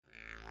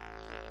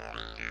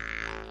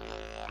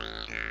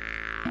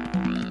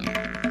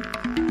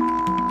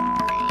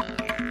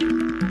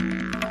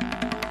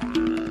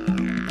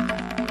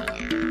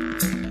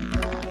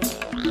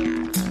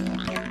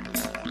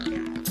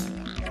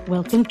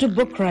Welcome to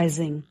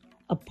BookRising,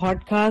 a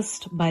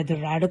podcast by the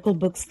Radical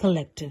Books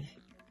Collective.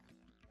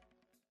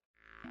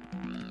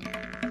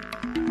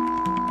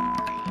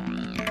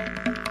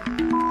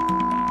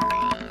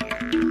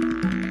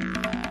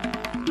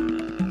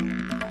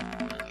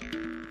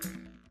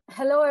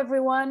 Hello,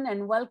 everyone,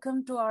 and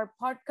welcome to our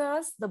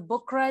podcast, The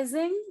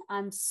BookRising.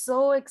 I'm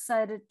so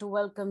excited to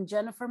welcome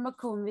Jennifer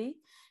Makumbi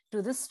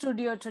to the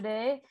studio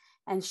today,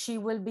 and she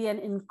will be an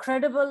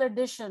incredible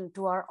addition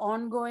to our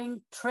ongoing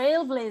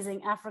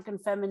trailblazing African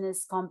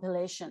feminist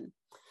compilation.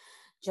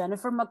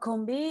 Jennifer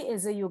Makumbi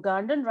is a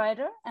Ugandan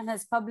writer and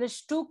has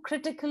published 2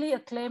 critically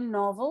acclaimed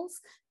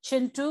novels,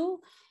 Kintu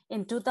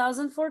in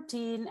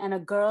 2014 and A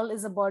Girl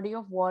is a Body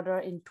of Water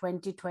in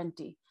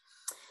 2020.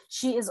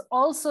 She is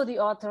also the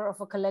author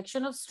of a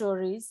collection of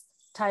stories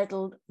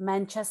titled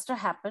Manchester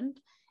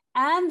Happened,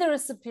 and the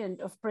recipient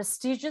of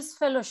prestigious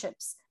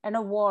fellowships and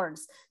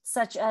awards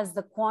such as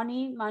the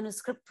Kwani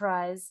Manuscript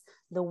Prize,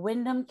 the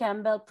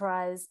Windham-Campbell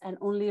Prize, and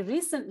only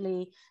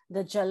recently,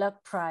 the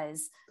Jhalak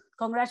Prize.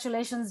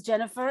 Congratulations,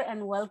 Jennifer,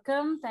 and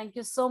welcome. Thank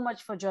you so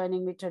much for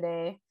joining me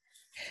today.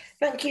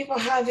 Thank you for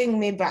having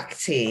me,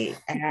 Bhakti.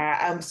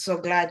 I'm so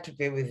glad to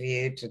be with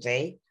you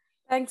today.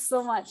 Thanks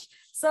so much.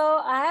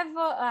 So I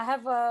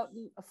have a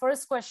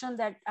first question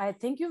that I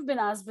think you've been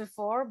asked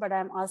before, but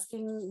I'm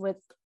asking with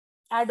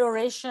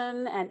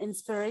adoration and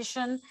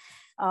inspiration,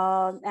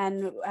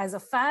 and as a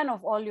fan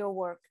of all your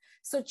work.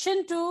 So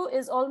Kintu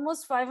is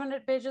almost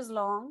 500 pages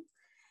long,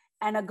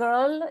 and A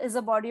Girl is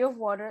a Body of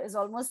Water is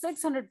almost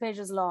 600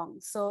 pages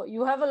long. So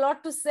you have a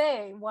lot to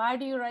say. Why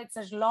do you write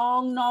such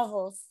long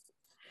novels?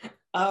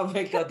 Oh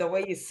my God, the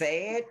way you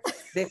say it,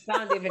 they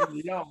sound even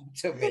long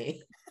to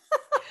me.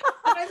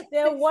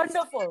 They're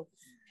wonderful.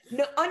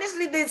 No,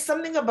 honestly, there's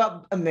something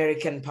about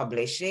American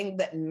publishing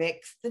that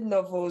makes the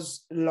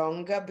novels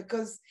longer,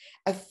 because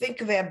I think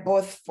they're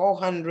both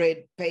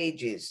 400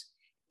 pages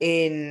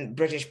in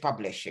British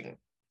publishing.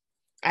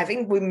 I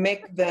think we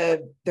make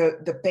the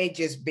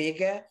pages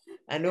bigger,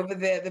 and over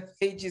there the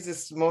pages are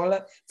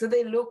smaller, so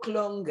they look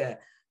longer.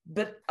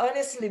 But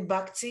honestly,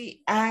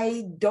 Bhakti,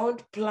 I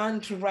don't plan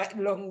to write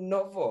long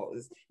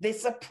novels. They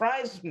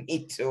surprised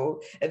me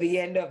too at the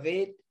end of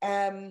it.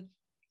 And,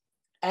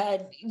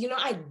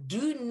 I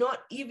do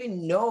not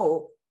even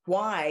know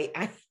why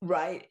I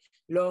write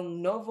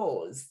long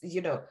novels,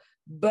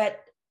 but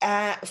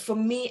for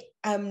me,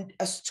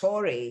 a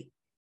story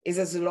is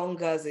as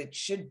long as it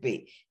should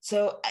be.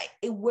 So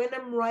when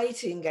I'm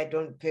writing, I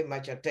don't pay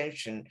much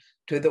attention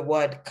to the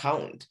word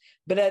count.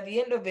 But at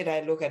the end of it,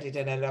 I look at it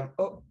and I'm,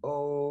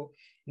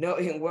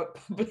 knowing what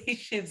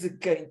publishers are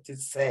going to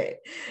say,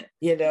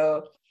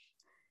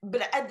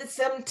 But at the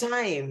same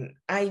time,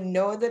 I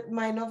know that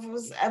my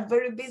novels are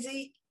very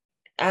busy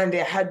and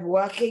they're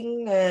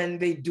hardworking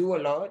and they do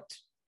a lot,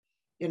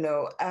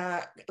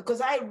 because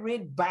I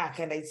read back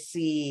and I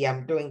see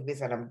I'm doing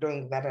this and I'm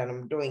doing that and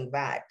I'm doing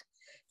that.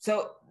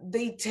 So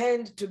they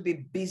tend to be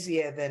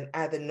busier than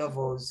other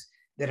novels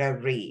that I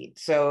read.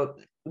 So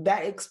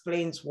that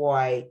explains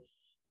why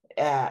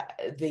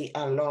they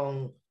are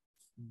long,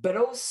 but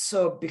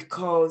also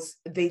because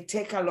they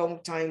take a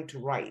long time to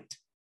write.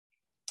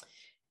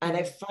 And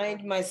I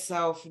find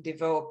myself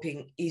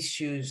developing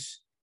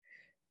issues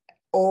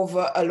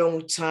over a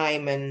long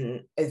time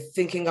and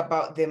thinking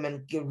about them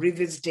and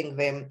revisiting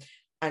them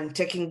and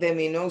taking them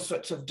in all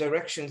sorts of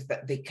directions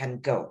that they can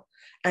go.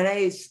 And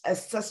I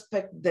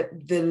suspect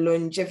that the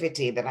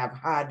longevity that I've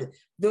had,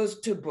 those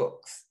 2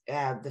 books,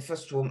 the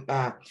first one,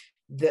 A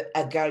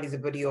Girl is a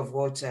Body of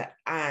Water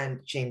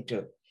and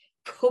Kintu,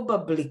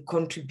 probably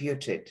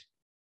contributed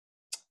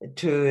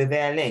to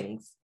their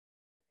length.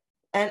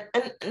 And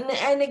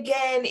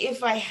again,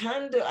 if I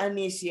handle an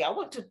issue, I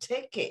want to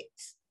take it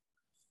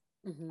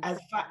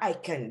as far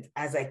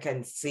as I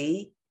can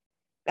see.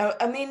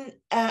 And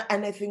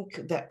I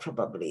think that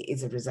probably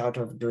is a result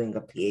of doing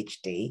a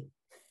PhD.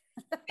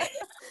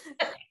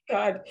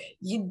 God,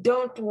 you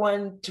don't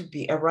want to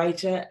be a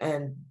writer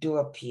and do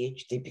a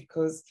PhD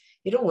because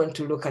you don't want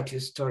to look at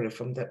your story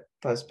from that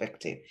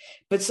perspective.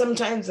 But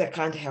sometimes I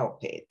can't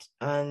help it.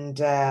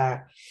 And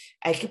I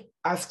keep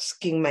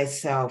asking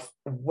myself,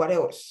 what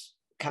else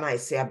can I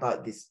say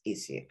about this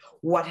issue?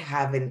 What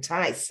haven't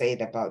I said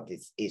about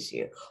this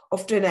issue?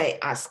 Often I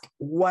ask,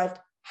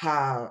 what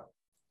have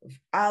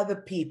other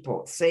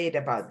people said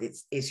about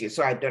this issue?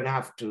 So I don't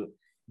have to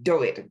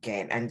do it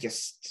again and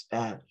just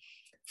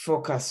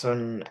focus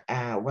on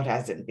what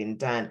hasn't been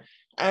done.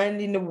 And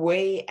in a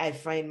way, I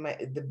find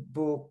the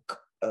book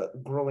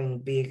growing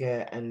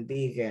bigger and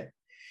bigger.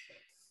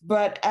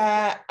 But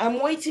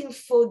I'm waiting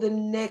for the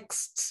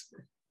next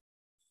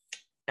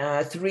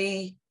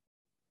 3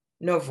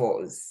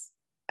 novels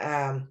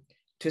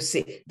to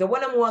see. The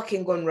one I'm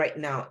working on right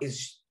now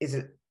is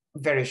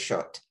very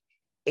short,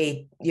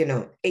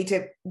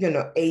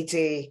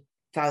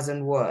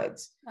 80,000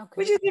 words, okay,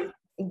 which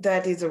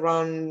is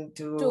around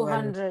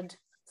 200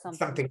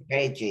 something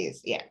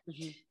pages. Yeah.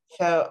 Mm-hmm.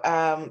 So,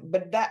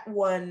 but that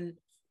one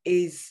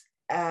is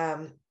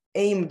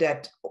aimed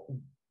at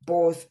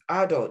both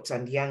adults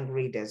and young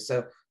readers.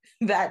 So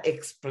that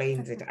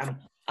explains it.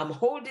 I'm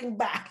holding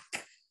back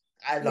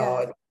a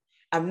lot. Yeah.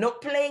 I'm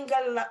not playing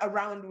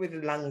around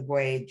with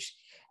language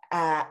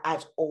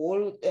at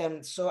all.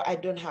 So I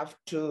don't have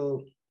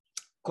to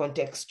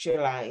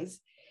contextualize.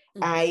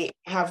 Mm-hmm. I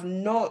have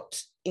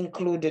not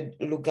included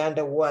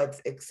Luganda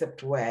words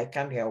except where I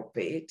can help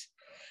it.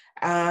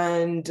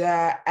 And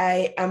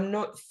I am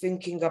not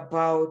thinking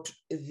about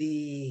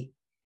the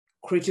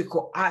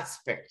critical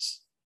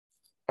aspects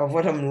of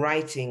what I'm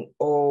writing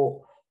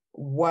or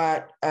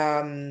what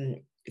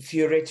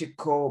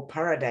theoretical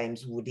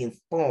paradigms would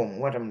inform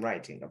what I'm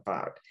writing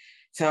about.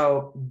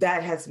 So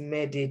that has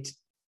made it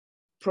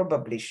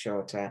probably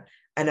shorter,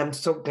 and I'm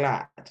so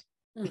glad.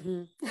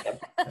 Mm-hmm.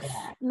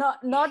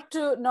 not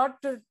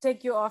to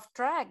take you off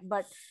track,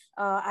 but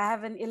I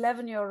have an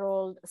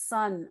 11-year-old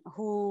son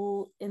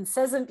who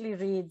incessantly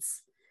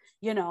reads,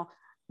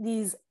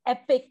 these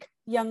epic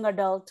young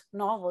adult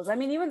novels. I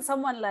mean, even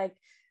someone like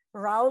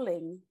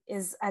Rowling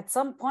is, at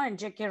some point,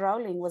 J.K.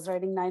 Rowling was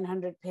writing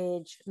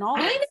 900-page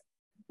novels.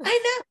 I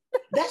know.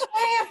 That's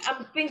why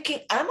I'm thinking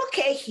I'm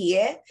okay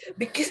here,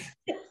 because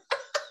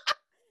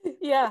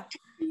yeah,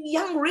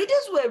 young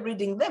readers were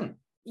reading them.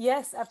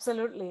 Yes,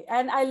 absolutely.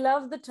 And I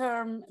love the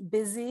term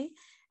busy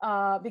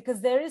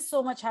because there is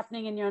so much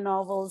happening in your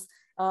novels.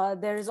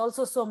 There is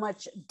also so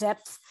much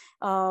depth,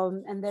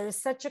 and there is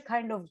such a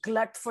kind of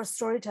glut for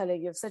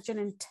storytelling. You have such an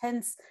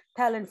intense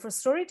talent for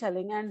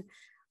storytelling. And,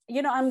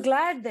 I'm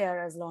glad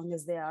they're as long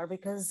as they are,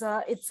 because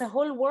it's a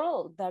whole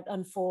world that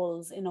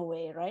unfolds in a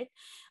way, right?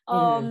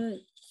 Mm-hmm.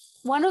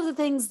 One of the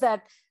things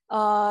that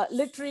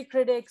literary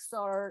critics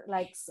or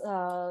like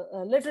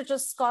literature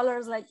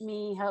scholars like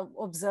me have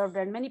observed,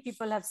 and many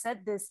people have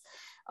said this,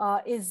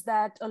 is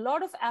that a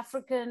lot of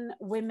African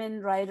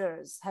women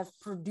writers have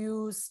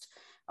produced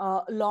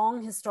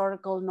long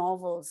historical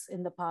novels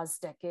in the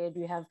past decade.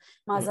 We have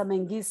Maza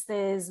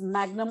Mengiste's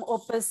magnum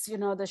opus,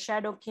 The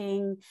Shadow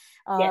King.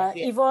 Yes.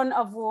 Yvonne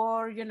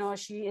Avor,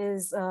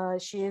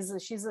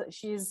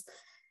 she's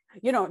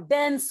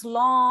dense,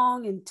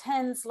 long,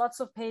 intense, lots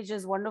of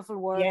pages, wonderful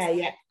works.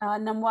 Yeah.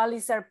 Namwali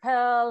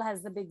Serpel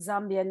has the big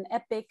Zambian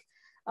epic.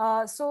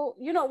 So,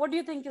 what do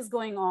you think is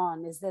going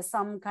on? Is there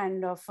some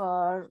kind of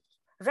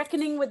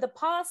reckoning with the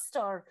past,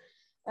 or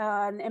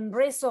an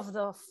embrace of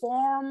the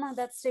form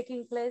that's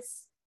taking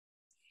place?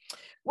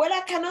 Well,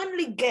 I can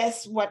only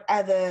guess what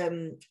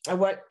other,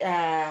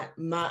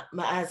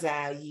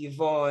 Maaza,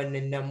 Yvonne,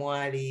 and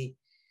Namwali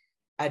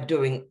are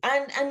doing.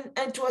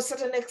 And to a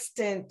certain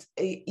extent,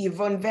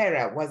 Yvonne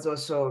Vera was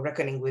also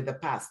reckoning with the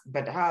past,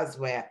 but hers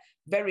were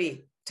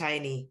very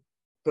tiny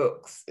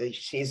books.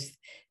 She's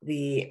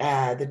the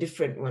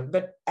different one.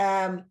 But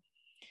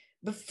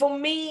for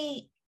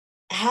me,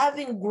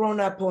 having grown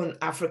up on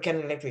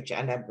African literature,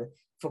 and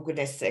for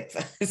goodness sakes,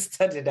 I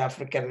studied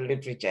African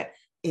literature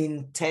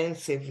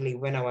intensively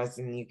when I was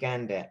in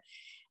Uganda.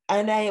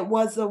 And I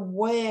was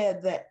aware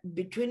that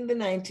between the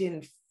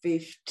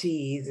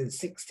 1950s and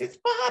 60s,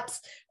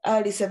 perhaps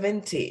early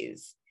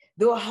 70s,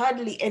 there were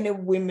hardly any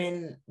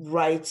women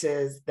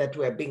writers that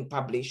were being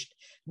published.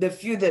 The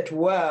few that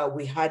were,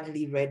 we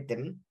hardly read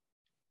them.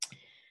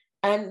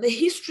 And the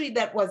history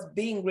that was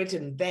being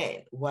written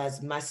then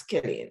was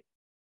masculine,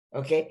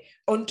 okay?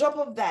 On top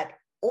of that,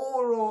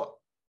 oral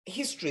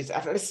histories,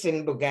 at least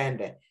in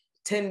Uganda,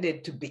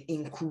 tended to be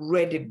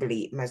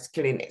incredibly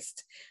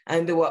masculinist.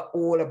 And they were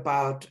all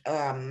about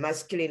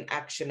masculine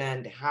action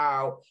and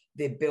how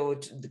they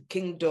built the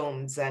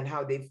kingdoms and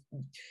how they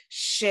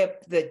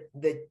shaped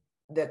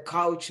the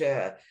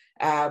culture,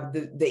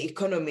 the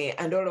economy,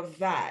 and all of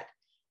that.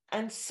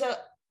 And so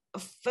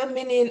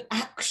feminine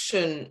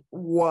action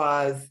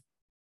was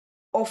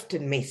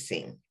often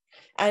missing.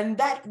 And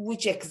that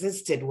which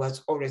existed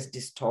was always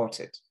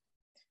distorted.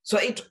 So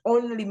it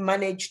only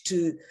managed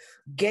to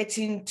get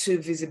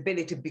into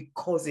visibility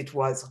because it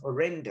was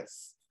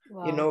horrendous,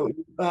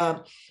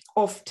 wow.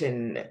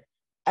 Often.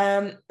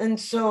 And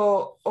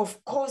so,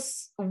 of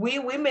course, we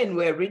women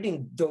were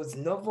reading those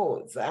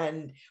novels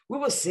and we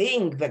were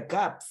seeing the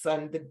gaps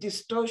and the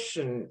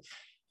distortion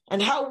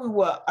and how we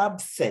were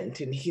absent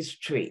in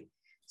history.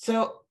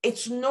 So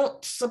it's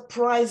not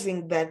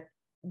surprising that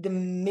the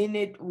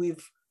minute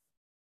we've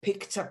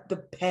picked up the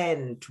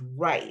pen to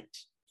write,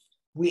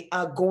 we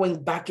are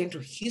going back into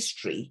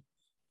history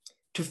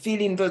to fill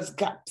in those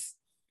gaps.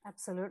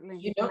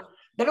 Absolutely.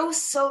 But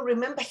also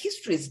remember,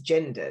 history is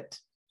gendered.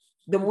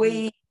 The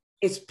way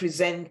it's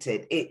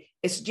presented,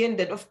 it's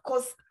gendered, of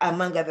course,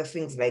 among other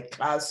things like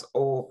class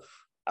or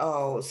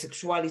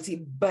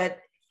sexuality, but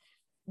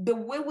the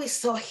way we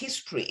saw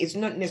history is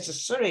not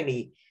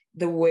necessarily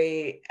the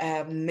way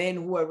men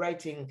who were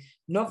writing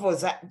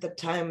novels at the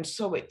time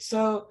saw it.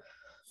 So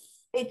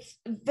it's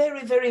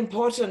very, very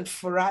important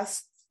for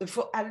us,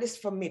 at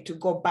least for me, to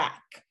go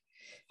back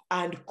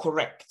and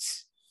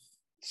correct.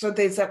 So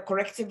there's a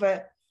corrective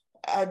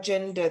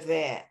agenda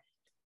there.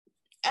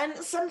 And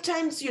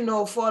sometimes,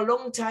 for a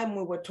long time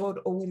we were told,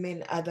 oh,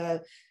 women are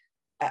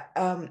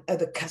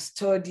the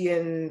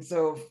custodians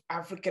of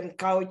African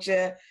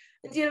culture.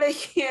 And you're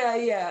like,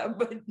 yeah,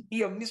 but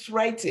you're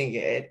miswriting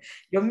it.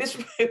 You're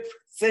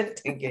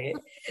misrepresenting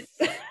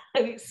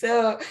it.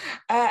 So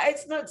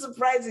it's not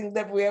surprising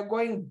that we are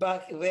going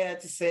back there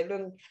to say,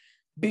 look,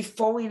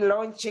 before we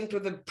launch into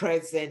the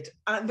present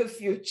and the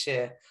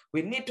future,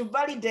 we need to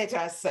validate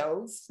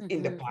ourselves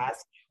in the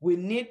past. We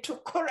need to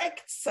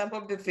correct some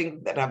of the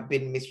things that have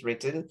been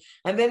miswritten,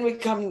 and then we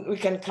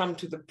can come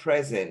to the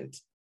present.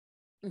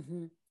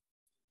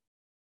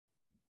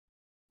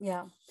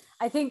 Yeah,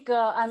 I think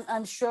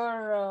I'm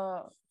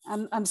sure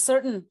I'm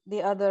certain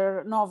the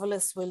other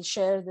novelists will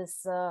share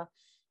this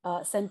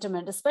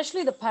sentiment,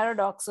 especially the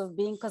paradox of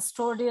being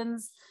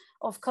custodians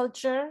of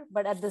culture,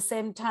 but at the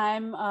same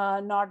time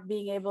not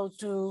being able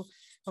to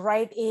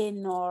write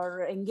in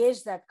or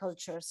engage that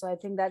culture. So I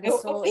think that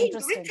is so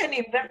interesting. Written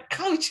in that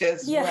culture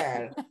as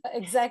well.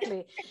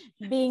 Exactly.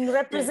 Being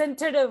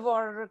representative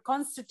or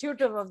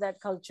constitutive of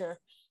that culture.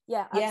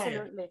 Yeah,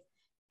 absolutely.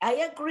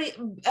 I agree.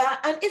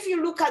 And if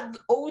you look at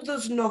all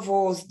those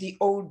novels, The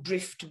Old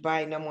Drift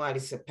by Namwali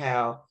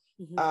Sepel,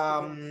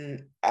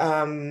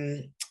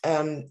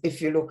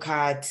 if you look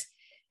at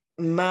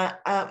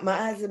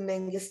Maaza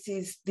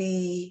Mengisti's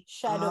The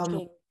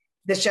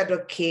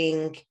Shadow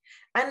King,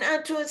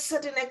 and to a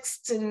certain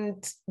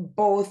extent,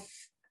 both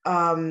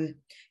Yvonne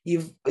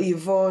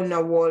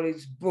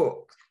Awori's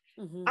book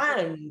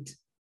and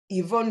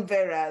Yvonne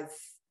Vera's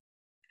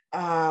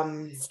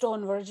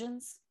Stone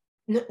Virgins.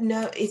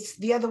 No, it's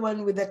the other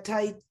one with a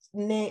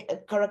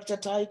character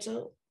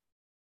title.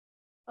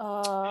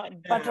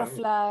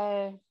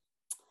 Butterfly.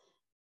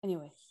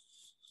 Anyway,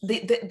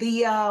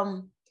 the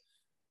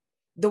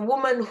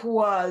woman who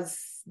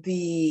was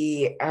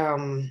the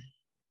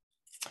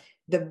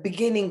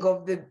beginning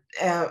of the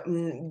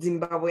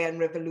Zimbabwean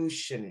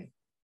revolution.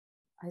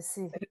 I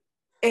see.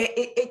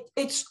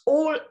 It's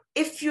all.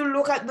 If you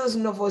look at those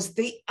novels,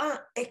 they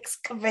are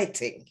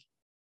excavating.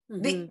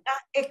 They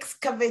are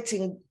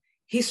excavating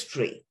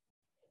history.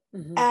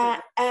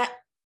 And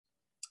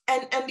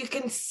you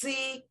can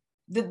see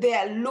that they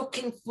are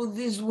looking for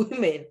these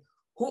women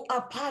who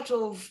are part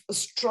of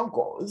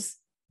struggles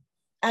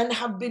and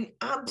have been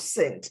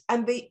absent,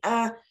 and they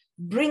are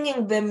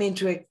bringing them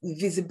into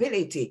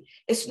visibility.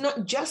 It's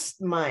not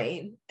just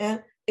mine.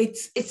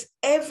 It's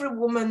every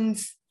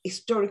woman's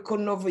historical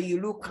novel you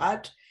look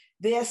at.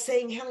 They are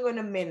saying, hang on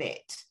a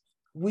minute,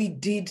 we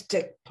did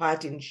take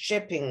part in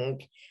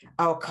shaping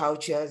our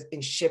cultures,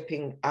 in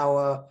shaping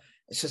our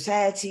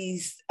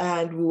societies,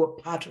 and we were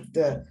part of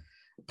the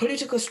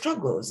political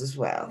struggles as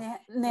well.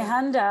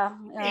 Nehanda.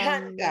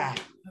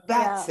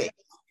 That's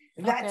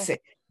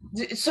it.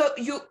 So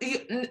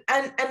and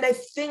I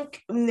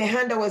think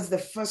Nehanda was the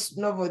first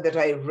novel that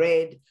I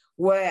read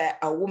where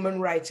a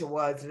woman writer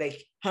was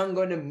like, hang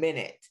on a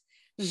minute,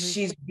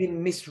 she's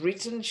been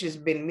miswritten, she's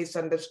been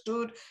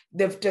misunderstood,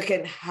 they've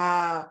taken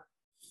her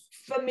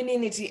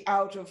femininity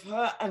out of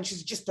her, and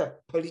she's just a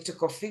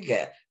political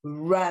figure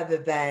rather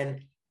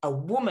than a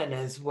woman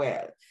as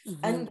well.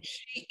 And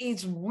she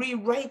is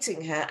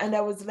rewriting her. And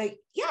I was like,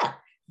 yeah,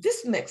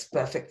 this makes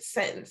perfect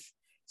sense.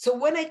 So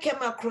when I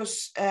came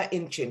across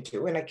in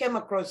Kintu, when I came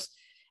across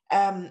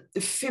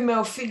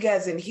female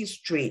figures in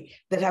history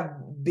that have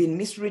been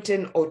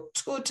miswritten or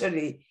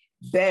totally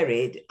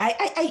buried,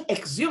 I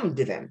exhumed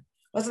them.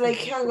 I was like,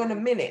 hang on a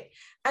minute.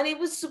 And it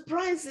was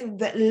surprising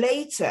that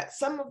later,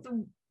 some of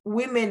the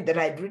women that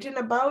I'd written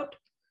about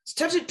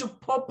started to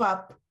pop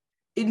up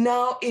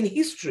now in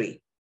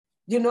history,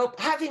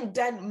 having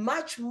done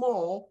much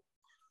more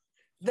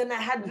than I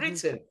had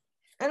written.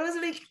 And I was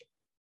like,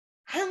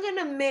 hang on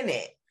a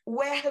minute,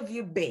 where have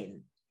you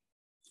been?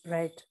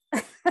 Right.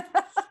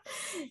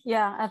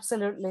 Yeah,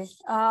 absolutely.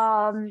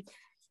 Well,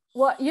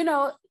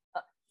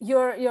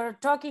 you're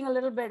talking a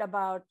little bit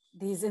about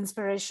these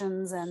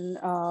inspirations and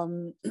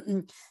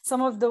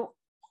some of the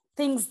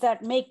things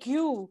that make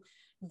you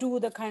do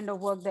the kind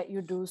of work that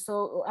you do.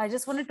 So I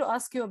just wanted to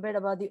ask you a bit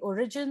about the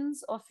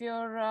origins of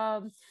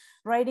your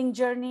writing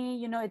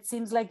journey. It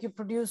seems like you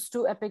produced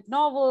 2 epic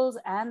novels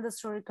and the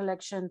story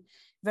collection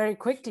very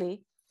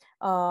quickly.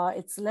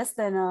 It's less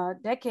than a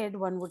decade,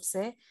 one would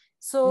say.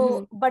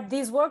 So, but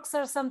these works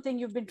are something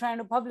you've been trying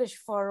to publish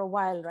for a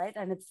while, right?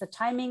 And it's the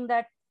timing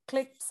that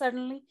clicked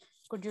suddenly.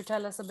 Could you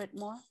tell us a bit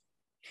more?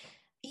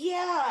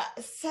 Yeah,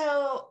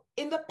 so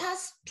in the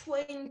past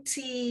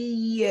 20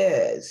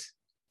 years,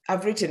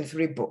 I've written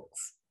 3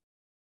 books.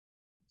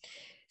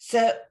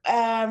 So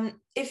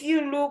if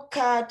you look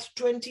at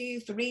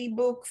 23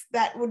 books,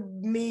 that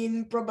would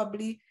mean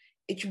probably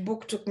each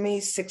book took me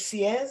 6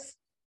 years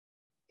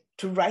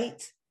to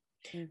write.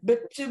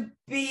 But to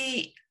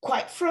be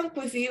quite frank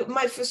with you,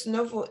 my first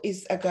novel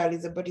is A Girl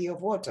is a Body of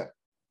Water.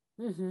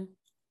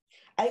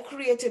 I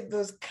created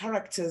those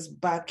characters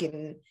back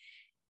in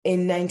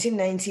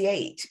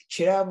 1998.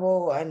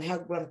 Chirabo and her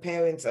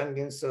grandparents and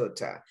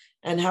Linsota,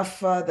 and her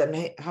father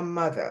and her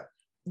mother,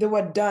 they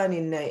were done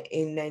in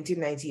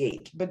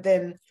 1998. But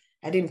then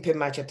I didn't pay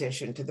much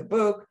attention to the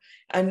book.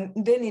 And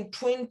then in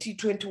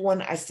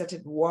 2021, I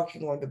started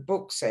working on the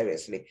book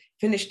seriously,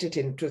 finished it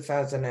in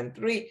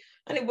 2003,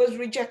 and it was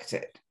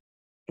rejected.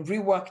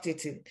 Reworked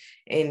it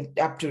in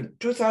up to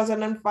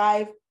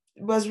 2005,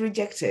 it was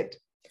rejected.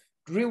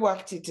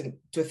 Reworked it in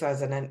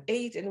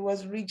 2008, and it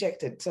was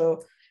rejected.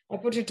 So I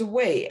put it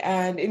away.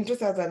 And in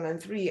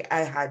 2003, I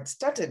had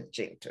started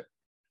Kintu.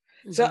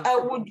 So I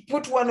would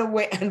put one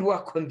away and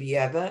work on the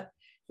other,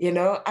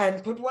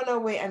 and put one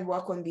away and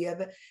work on the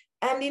other.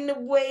 And in a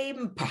way,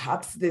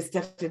 perhaps they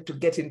started to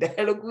get in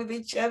dialogue with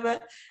each other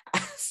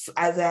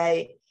as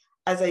I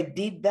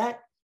did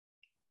that.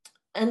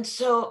 And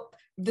so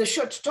the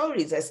short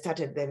stories, I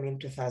started them in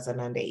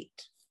 2008.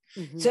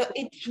 So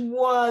it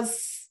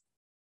was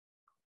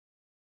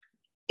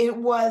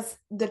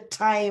the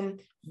time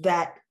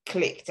that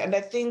clicked. And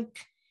I think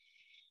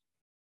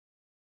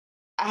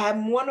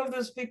I'm one of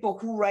those people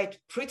who write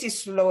pretty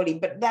slowly,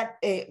 but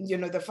that,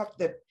 the fact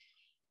that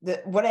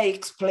what I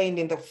explained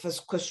in the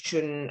first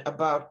question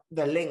about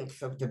the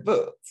length of the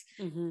book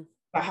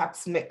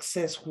perhaps makes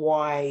sense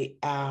why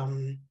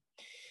I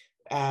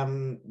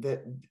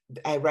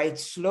write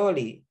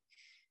slowly.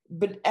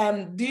 But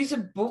these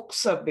are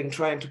books I've been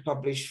trying to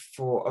publish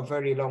for a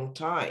very long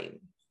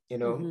time,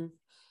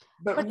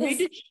 But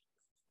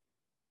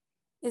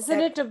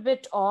isn't it a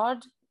bit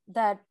odd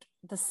that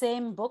the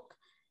same book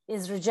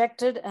is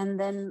rejected and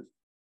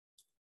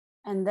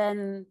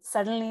then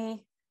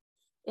suddenly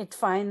it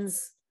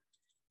finds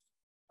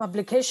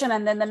publication,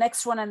 and then the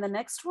next one and the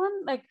next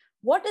one? Like,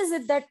 what is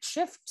it that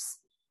shifts?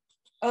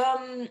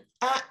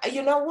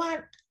 You know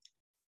what?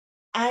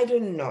 I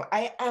don't know.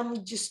 I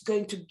am just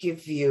going to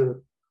give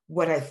you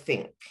what I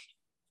think.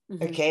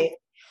 Okay.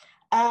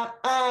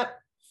 I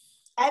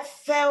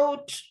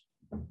felt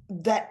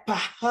that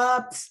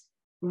perhaps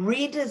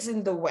readers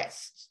in the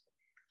West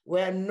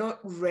were not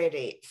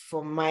ready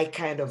for my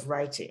kind of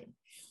writing,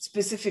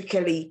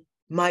 specifically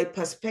my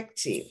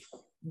perspective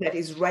that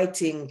is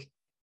writing,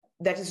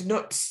 that is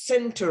not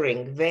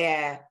centering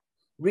their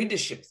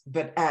readerships,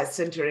 but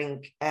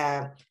centering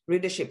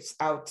readerships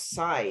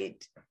outside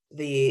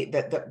the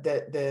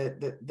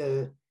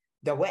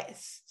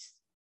West.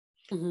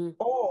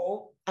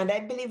 And I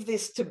believe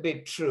this to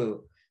be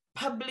true,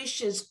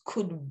 publishers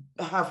could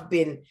have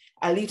been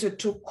a little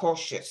too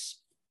cautious,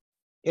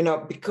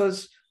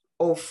 because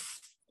of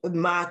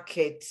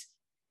market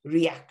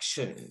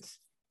reactions,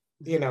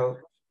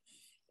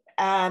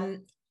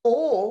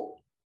 or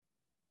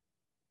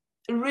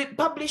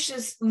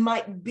publishers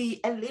might be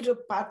a little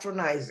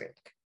patronizing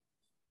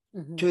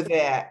to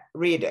their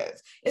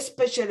readers,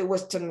 especially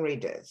Western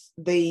readers.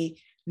 They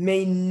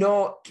may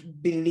not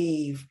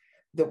believe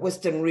that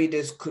Western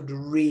readers could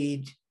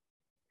read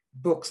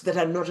books that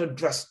are not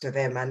addressed to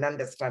them and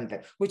understand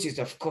them, which is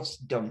of course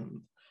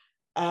dumb.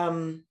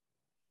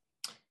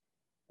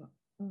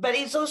 But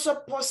it's also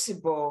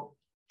possible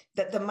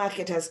that the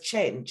market has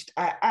changed.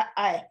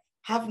 I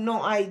have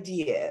no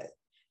idea.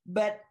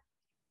 But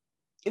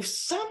if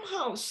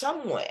somehow,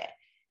 somewhere,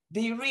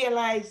 they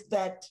realize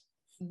that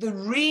the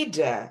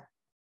reader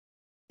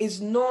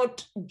is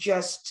not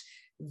just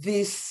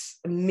this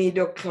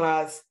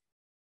middle-class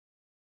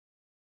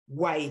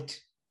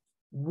white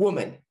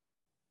woman.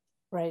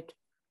 Right.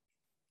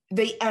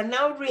 They are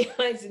now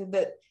realizing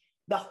that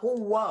the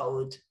whole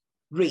world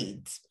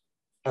reads,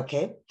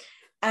 okay?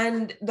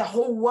 And the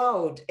whole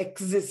world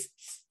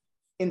exists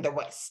in the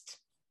West.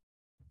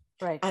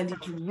 Right. And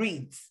it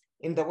reads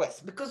in the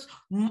West, because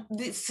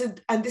this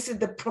is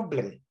the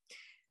problem.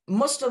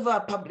 Most of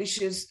our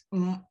publishers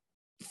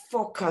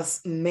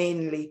focus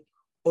mainly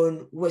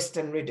on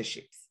Western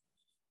readerships,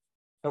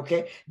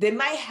 okay? They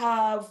might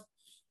have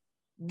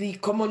the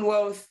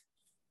Commonwealth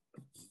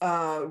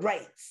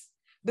rights,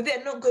 but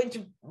they're not going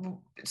to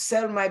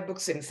sell my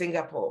books in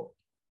Singapore.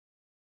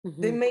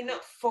 They may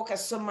not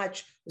focus so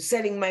much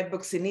selling my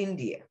books in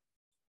India.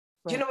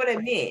 Right. Do you know what I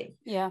mean?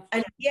 Yeah.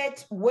 And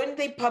yet, when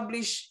they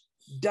publish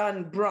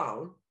Dan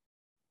Brown,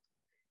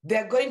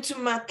 they're going to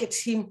market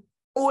him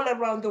all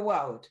around the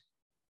world.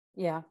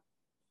 Yeah.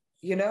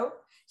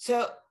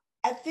 So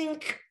I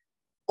think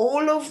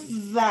all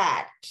of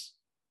that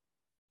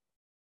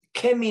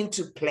came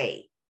into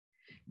play.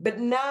 But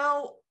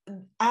now,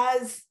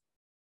 as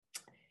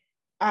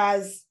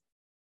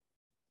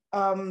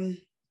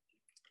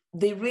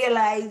they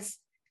realize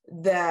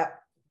the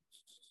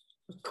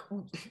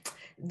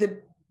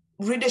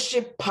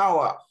readership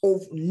power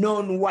of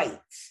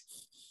non-whites,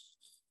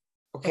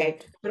 okay?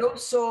 But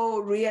also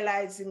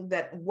realizing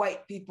that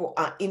white people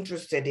are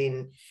interested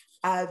in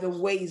other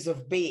ways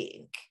of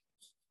being.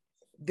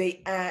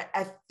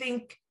 I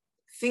think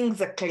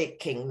things are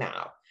clicking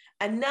now.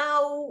 And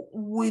now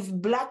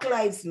with Black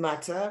Lives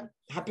Matter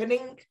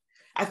happening,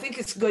 I think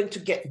it's going to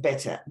get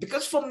better.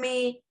 Because for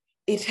me,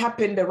 it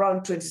happened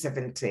around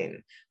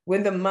 2017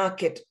 when the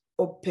market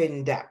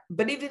opened up.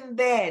 But even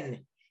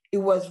then, it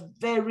was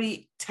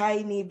very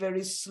tiny,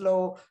 very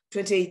slow.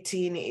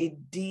 2018,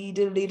 it did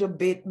a little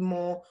bit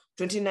more.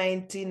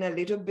 2019, a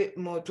little bit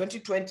more.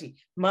 2020,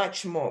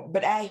 much more.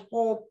 But I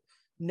hope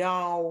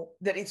now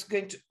that it's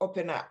going to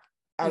open up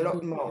a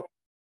lot more.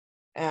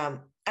 And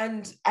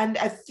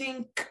I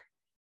think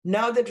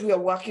now that we are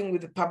working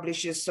with the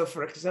publishers, so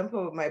for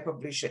example, my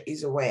publisher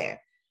is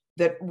aware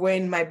that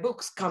when my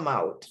books come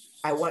out,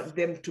 I want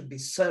them to be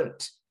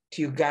sent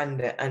to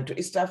Uganda and to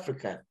East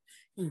Africa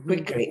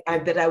quickly,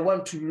 and that I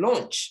want to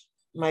launch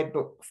my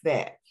book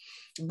there.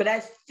 But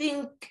I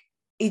think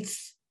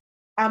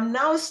I'm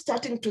now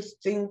starting to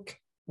think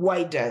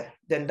wider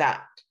than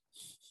that.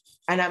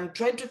 And I'm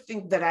trying to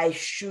think that I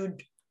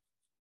should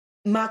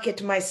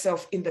market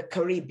myself in the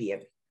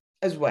Caribbean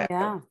as well.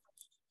 Yeah,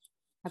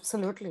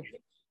 absolutely.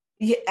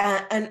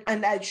 Yeah,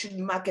 and I should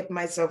market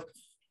myself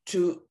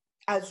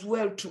as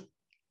well to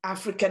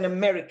African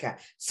America,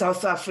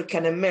 South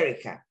African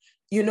America,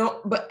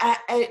 but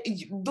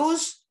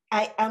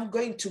I am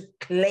going to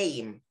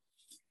claim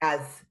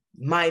as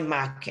my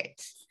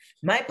market.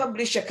 My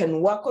publisher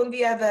can work on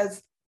the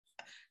others.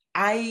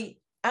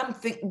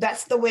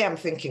 That's the way I'm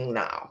thinking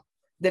now,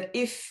 that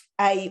if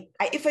I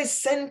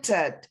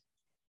centered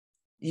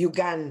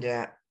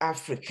Uganda,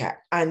 Africa,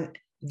 and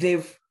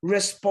they've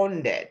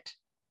responded,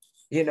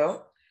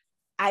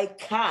 I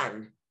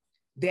can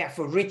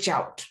therefore reach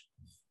out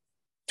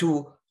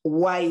to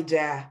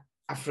wider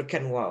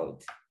African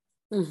world.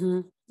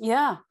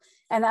 Yeah.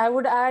 And I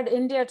would add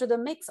India to the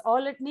mix.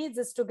 All it needs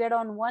is to get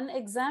on one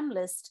exam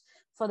list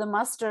for the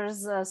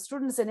master's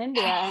students in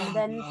India, and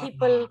then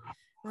people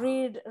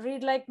read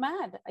like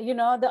mad.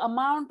 The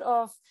amount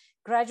of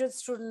graduate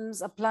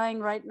students applying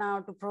right now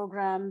to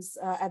programs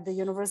at the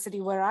university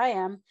where I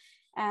am,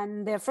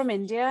 and they're from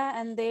India,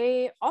 and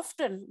they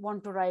often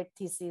want to write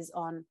theses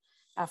on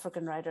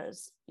African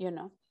writers,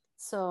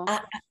 so.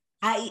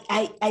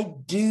 I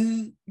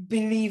do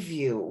believe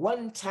you.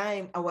 One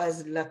time I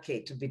was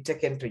lucky to be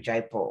taken to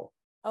Jaipur.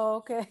 Oh,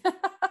 okay.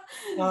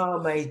 Oh,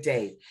 my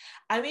day.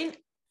 I mean,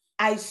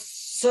 I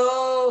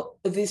saw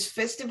this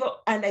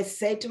festival and I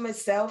said to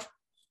myself,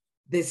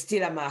 there's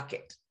still a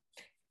market.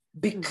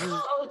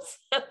 Because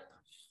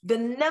the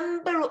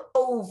number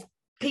of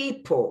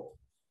people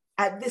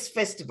at this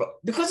festival,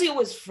 because it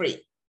was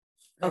free,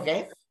 okay?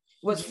 It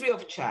was free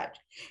of charge.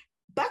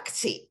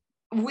 Bhakti,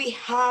 we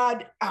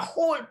had a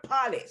whole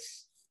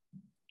palace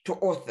to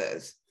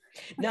authors.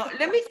 Now,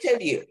 let me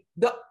tell you,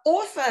 the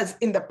authors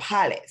in the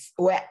palace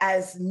were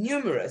as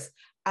numerous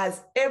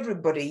as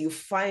everybody you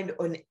find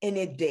on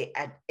any day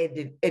at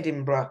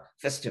Edinburgh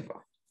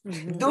Festival.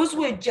 Those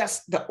were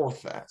just the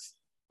authors,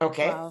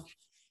 okay? Wow.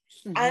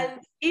 And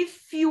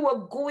if you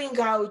were going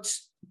out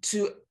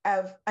to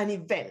have an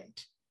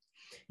event,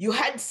 you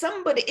had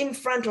somebody in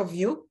front of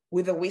you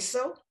with a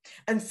whistle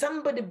and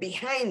somebody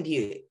behind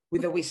you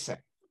with a whistle,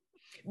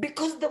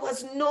 because there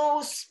was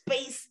no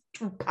space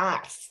to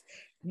pass.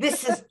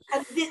 These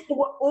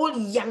were all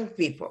young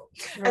people.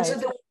 Right. And so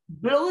they would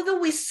blow the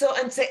whistle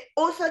and say,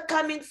 author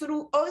coming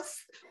through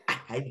us.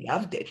 I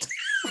loved it.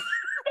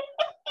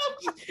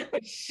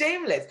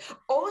 Shameless.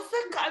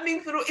 Author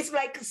coming through, it's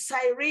like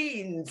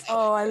sirens.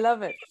 Oh, I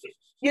love it.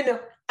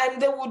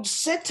 And they would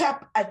set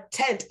up a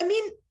tent. I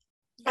mean,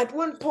 at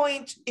one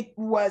point, it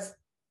was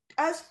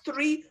us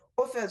three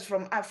authors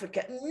from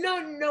Africa,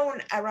 not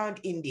known around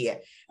India.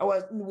 I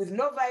was with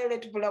No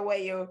Violet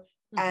Bulawayo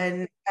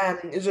and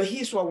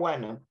Zohiswa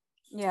Wana.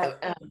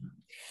 Yeah.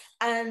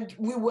 And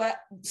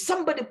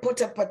somebody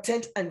put up a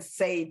tent and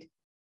said,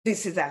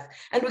 this is us.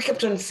 And we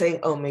kept on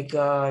saying, oh my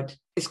God,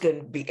 it's going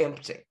to be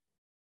empty.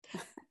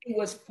 It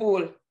was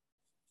full.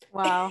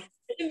 Wow.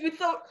 And we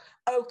thought,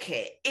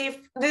 okay, if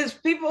these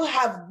people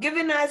have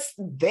given us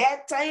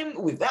their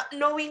time without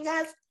knowing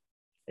us,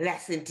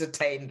 let's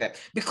entertain them.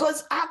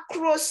 Because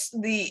across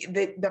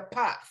the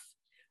path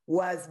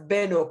was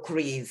Ben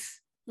O'Cree's.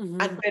 And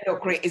Ben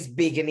O'Cree is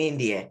big in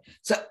India.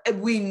 So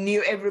we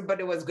knew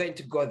everybody was going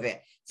to go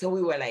there. So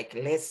we were like,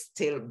 let's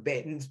steal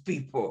Ben's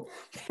people.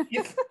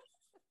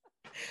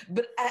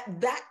 But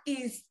that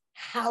is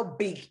how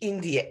big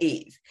India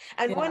is.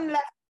 And one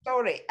last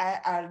story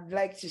I'd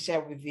like to share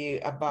with you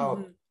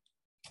about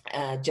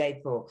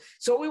Jaipur.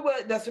 So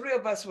the three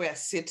of us were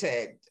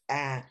seated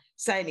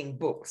signing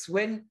books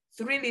when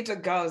three little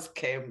girls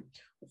came,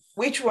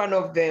 which one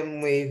of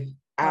them with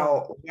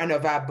one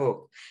of our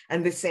books,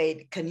 and they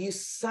said, can you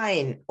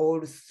sign all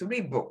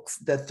three books,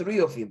 the three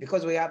of you,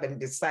 because we haven't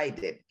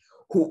decided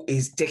who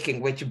is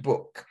taking which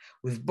book.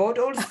 We've bought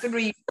all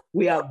three.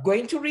 We are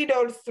going to read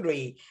all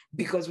three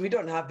because we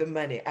don't have the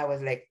money. I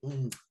was like,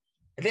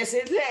 this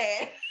is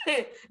there.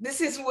 This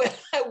is where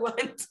I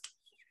want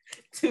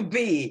to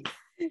be.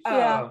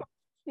 Yeah.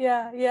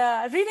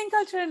 Reading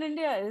culture in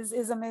India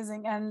is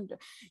amazing. And,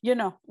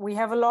 we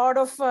have a lot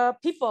of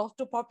people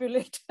to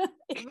populate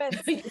events.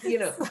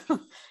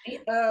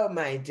 Oh,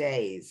 my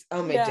days.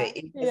 Oh, my days.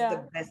 It was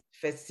the best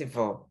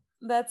festival.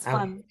 That's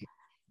fun.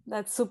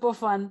 That's super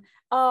fun.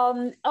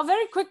 A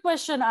very quick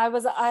question. I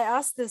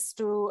asked this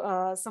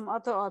to some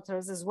other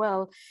authors as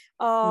well.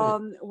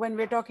 When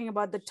we're talking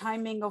about the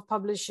timing of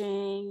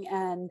publishing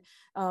and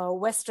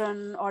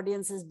Western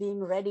audiences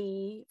being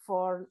ready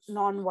for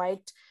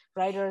non-white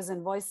writers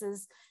and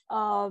voices,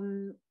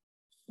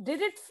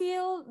 did it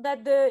feel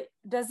that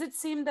does it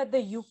seem that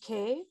the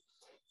UK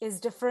is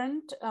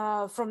different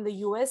from the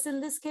US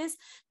in this case?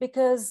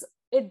 Because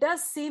it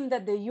does seem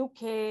that the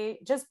UK,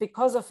 just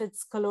because of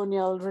its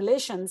colonial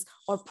relations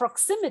or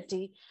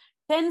proximity,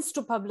 tends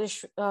to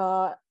publish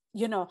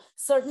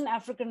certain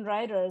African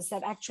writers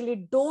that actually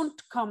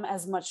don't come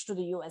as much to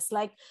the US,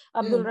 like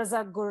Abdul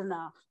Razak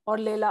Gurna or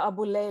Leila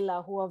Abu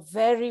Leila, who are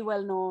very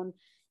well known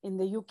in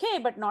the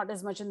UK, but not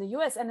as much in the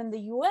US. And in the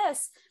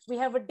US, we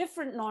have a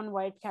different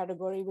non-white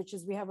category, which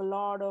is we have a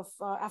lot of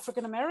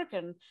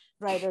African-American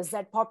writers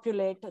that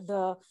populate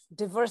the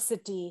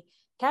diversity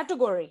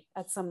category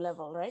at some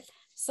level, right?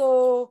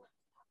 So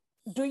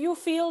do you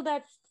feel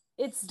that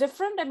it's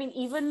different? I mean,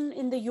 even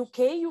in the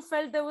UK, you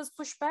felt there was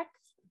pushback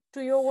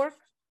to your work?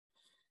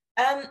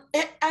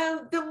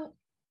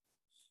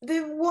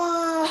 There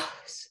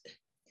was,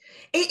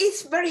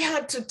 it's very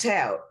hard to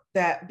tell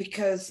that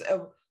because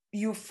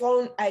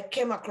I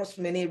came across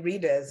many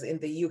readers in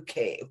the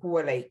UK who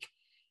were like,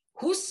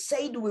 who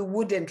said we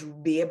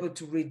wouldn't be able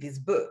to read these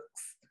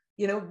books?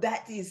 You know,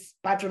 that is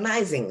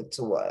patronizing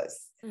to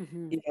us,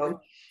 you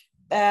know.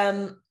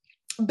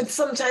 But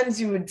sometimes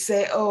you would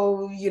say,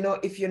 oh, you know,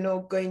 if you're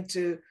not going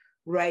to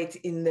write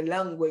in the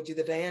language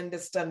that I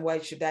understand, why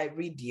should I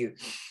read you?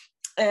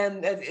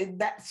 And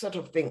that sort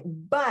of thing.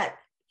 But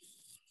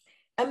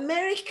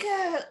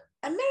America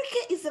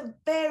is a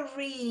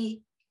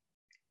very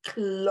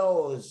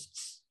closed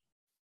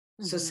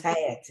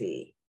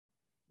society.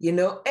 You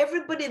know,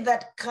 everybody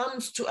that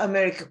comes to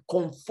America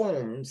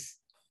conforms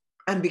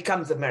and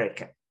becomes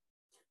American.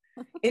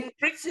 In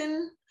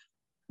Britain,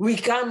 we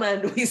come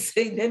and we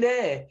say,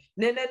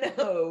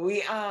 no,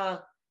 we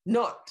are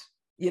not.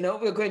 You know,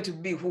 we're going to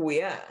be who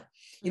we are.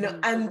 You know,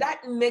 and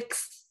that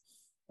makes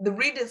the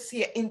readers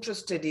here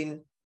interested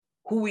in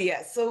who we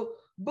are. So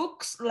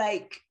books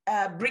like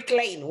Brick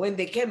Lane, when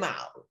they came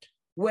out,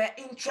 were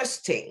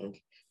interesting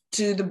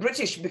to the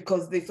British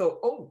because they thought,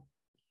 oh,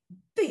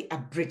 they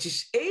are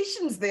British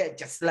Asians, they're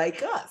just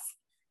like us.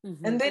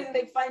 And then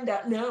they find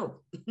out,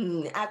 no,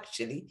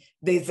 actually,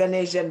 there's an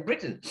Asian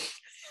Britain,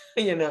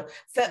 you know.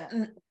 So,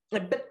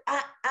 but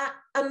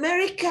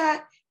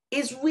America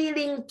is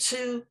willing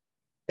to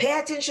pay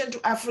attention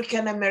to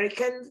African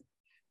Americans,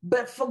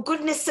 but for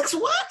goodness sakes,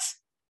 what?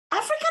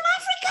 African?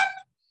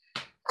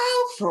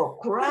 Oh, for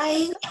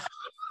crying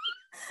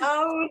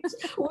out!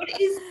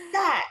 What is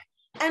that?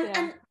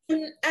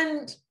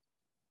 And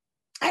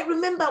I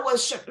remember I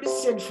was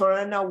shortlisted for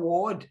an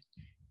award,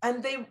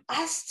 and they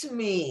asked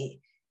me,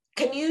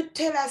 "Can you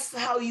tell us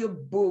how your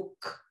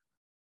book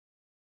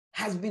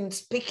has been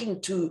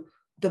speaking to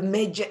the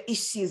major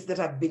issues that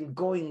have been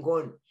going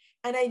on?"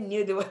 And I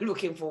knew they were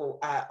looking for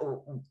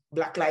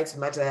Black Lives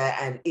Matter,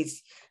 and I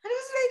was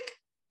like,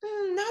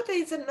 now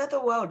there is another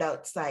world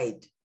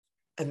outside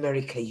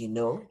America, you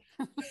know.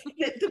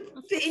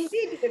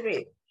 Indeed there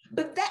is.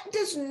 But that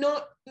does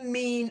not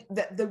mean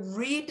that the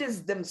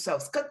readers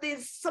themselves, because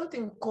there's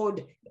something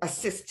called a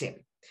system,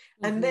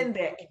 and then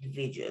there are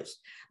individuals.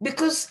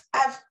 Because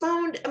I've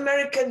found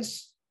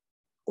Americans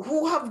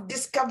who have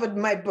discovered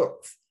my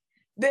books,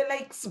 they're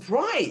like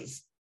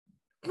surprised.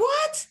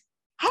 What?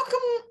 How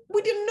come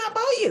we didn't know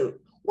about you?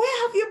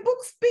 Where have your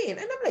books been?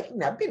 And I'm like,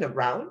 I've been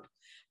around.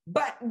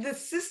 But the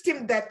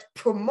system that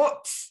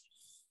promotes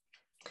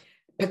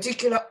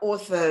particular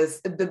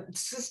authors, the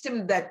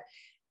system that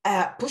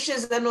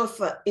pushes an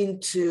author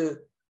into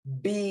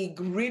big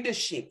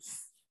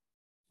readerships,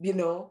 you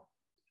know,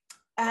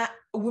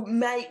 will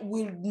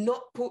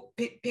not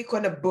pick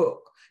on a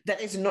book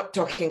that is not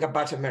talking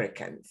about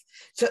Americans.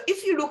 So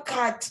if you look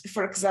at,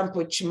 for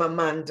example,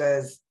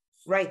 Chimamanda's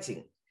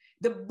writing,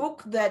 the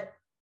book that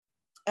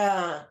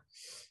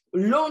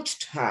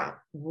launched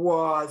her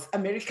was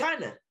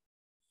Americana.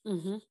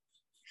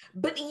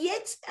 But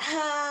yet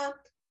her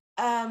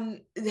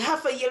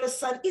Half a Yellow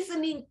Sun is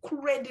an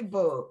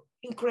incredible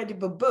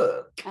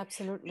book.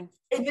 Absolutely.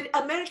 And the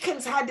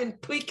Americans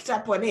hadn't picked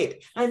up on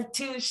it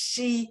until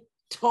she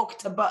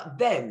talked about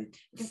them.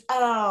 Because,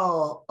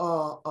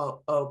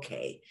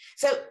 okay.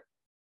 So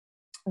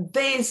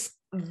there's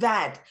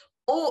that.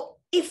 Or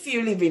if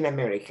you live in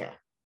America,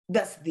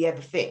 that's the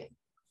other thing,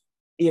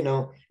 you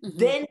know,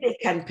 then they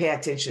can pay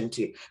attention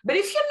to you. But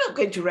if you're not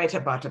going to write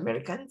about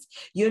Americans,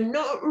 you're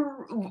not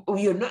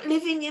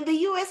living in the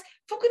US,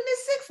 for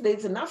goodness sakes,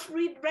 there's enough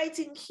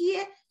writing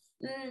here.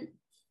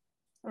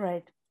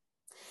 Right.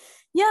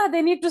 Yeah,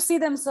 they need to see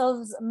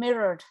themselves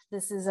mirrored.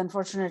 This is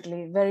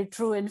unfortunately very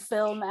true in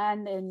film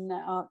and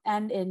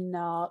in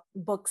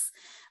books.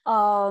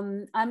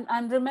 I'm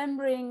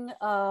remembering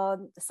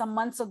some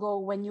months ago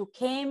when you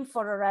came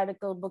for a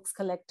Radical Books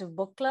Collective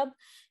book club,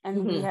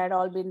 and we had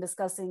all been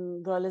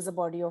discussing Girl is a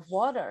Body of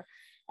Water,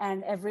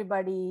 and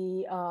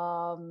everybody,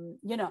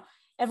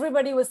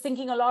 everybody was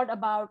thinking a lot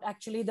about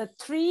actually the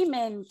three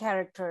main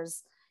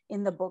characters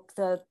in the book,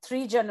 the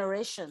three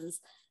generations.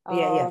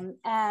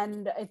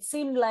 And it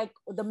seemed like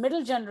the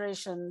middle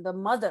generation, the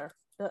mother,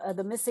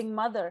 the missing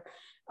mother,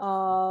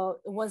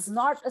 was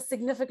not a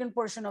significant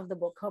portion of the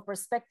book. Her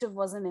perspective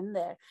wasn't in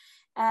there.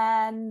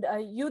 And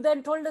you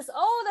then told us,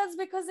 oh, that's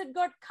because it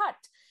got cut.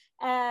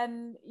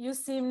 And you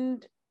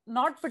seemed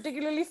not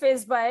particularly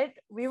fazed by it.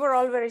 We were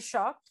all very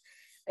shocked.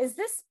 Is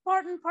this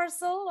part and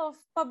parcel of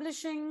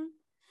publishing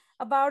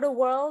about a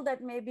world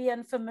that may be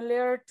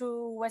unfamiliar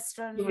to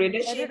Western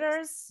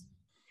editors?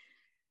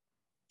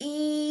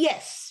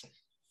 Yes,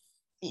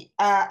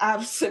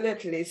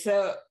 absolutely.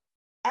 So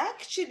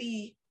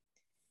actually,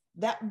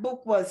 that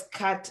book was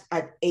cut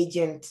at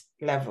agent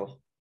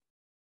level.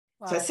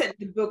 Wow. So I sent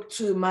the book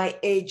to my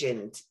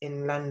agent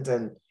in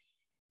London.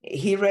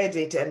 He read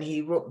it and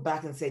he wrote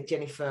back and said,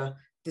 Jennifer,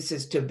 this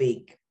is too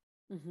big.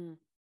 Mm-hmm.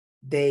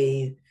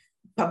 The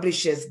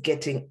publishers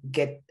get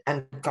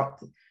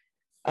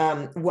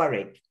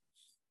worried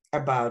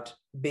about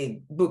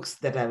big books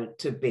that are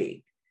too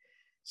big.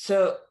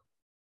 So,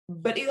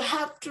 but you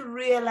have to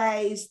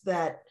realize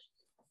that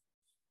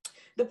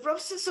the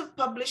process of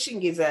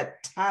publishing is a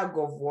tug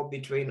of war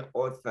between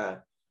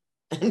author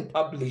and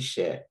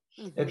publisher.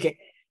 Mm-hmm. Okay,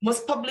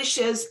 most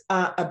publishers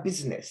are a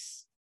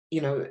business,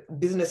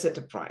 business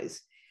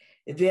enterprise.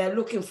 They are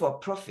looking for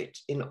profit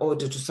in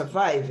order to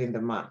survive in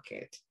the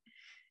market.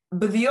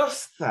 But the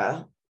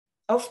author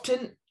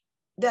often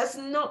does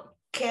not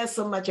care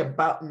so much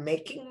about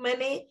making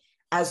money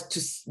as to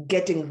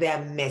getting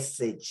their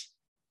message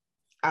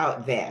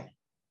out there.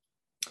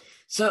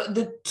 So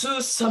the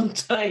two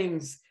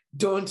sometimes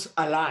don't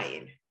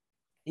align,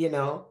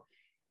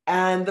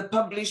 and the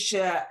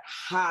publisher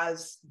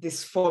has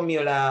this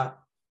formula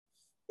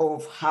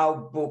of how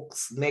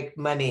books make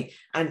money.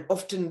 And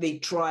often they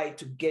try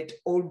to get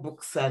old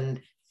books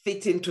and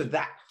fit into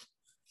that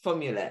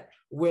formula.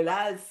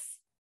 Whereas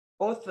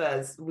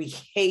authors, we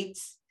hate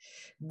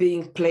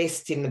being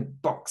placed in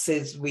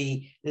boxes.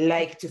 We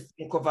like to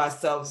think of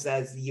ourselves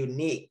as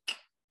unique,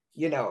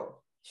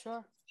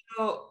 Sure.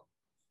 So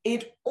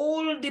it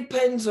all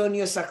depends on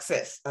your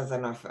success as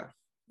an author.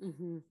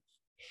 Mm-hmm.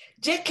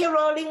 J.K.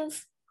 Rowling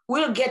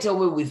will get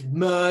away with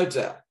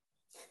murder.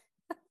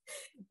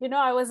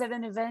 I was at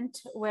an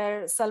event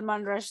where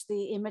Salman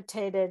Rushdie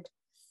imitated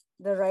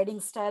the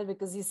writing style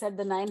because he said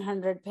the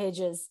 900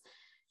 pages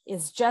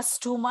is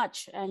just too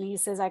much. And he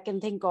says, I can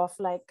think of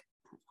like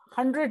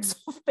hundreds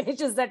of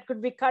pages that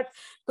could be cut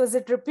because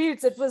it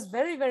repeats. It was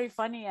very, very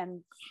funny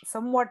and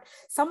somewhat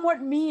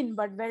mean,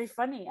 but very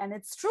funny. And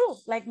it's true,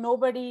 like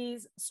nobody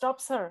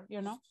stops her,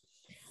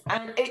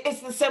 And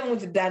it's the same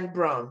with Dan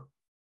Brown.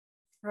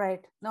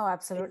 Right. No,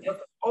 absolutely.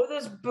 All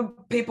those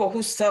people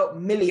who sell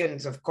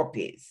millions of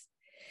copies,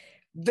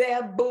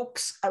 their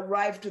books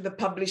arrive to the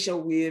publisher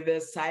with a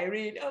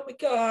siren. Oh my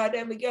God,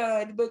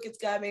 the book is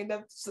coming.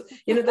 The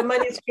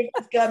manuscript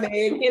is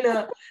coming,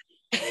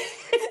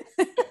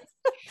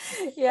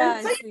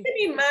 Yeah. So you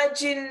can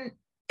imagine,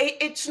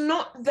 it's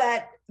not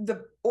that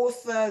the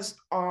authors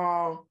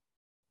are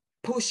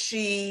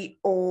pushy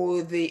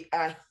or they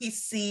are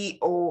hissy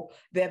or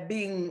they're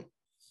being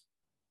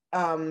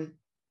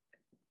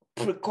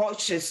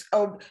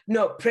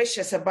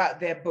precious about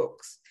their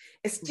books.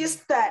 It's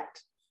just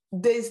that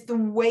there's the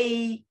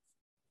way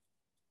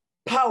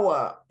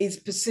power is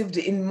perceived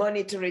in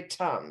monetary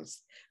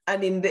terms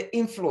and in the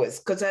influence.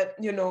 Because,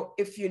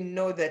 if you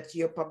know that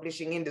your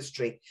publishing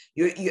industry,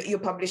 your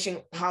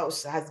publishing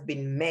house has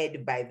been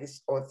made by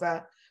this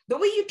author, the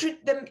way you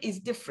treat them is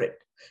different.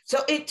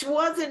 So it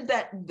wasn't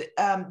that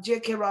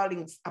J.K.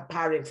 Rowling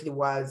apparently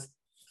was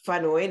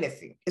fun or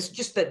anything. It's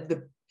just that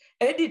the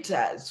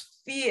editors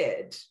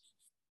feared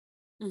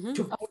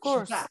to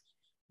push back.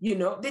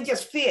 They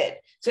just feared.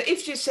 So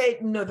if she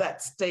said, no,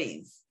 that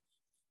stays,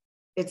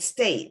 it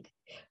stayed.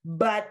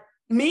 But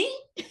me,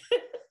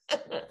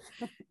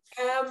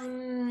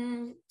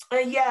 the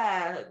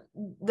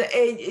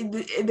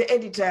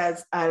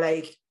editors are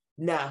like,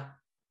 nah,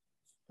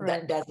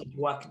 that doesn't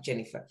work,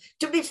 Jennifer.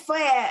 To be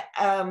fair,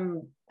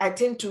 I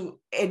tend to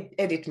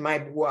edit my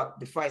work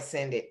before I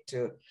send it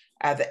to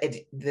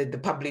the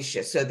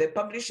publisher. So the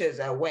publishers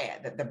are aware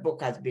that the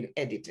book has been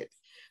edited.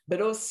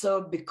 But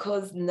also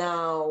because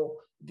now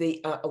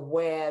they are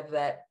aware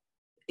that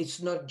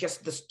it's not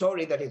just the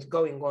story that is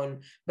going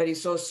on, but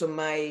it's also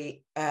my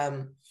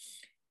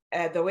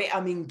the way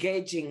I'm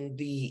engaging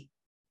the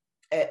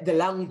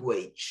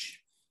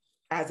language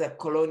as a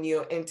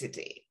colonial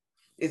entity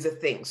is a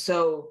thing.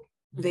 So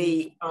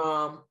they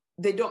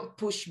don't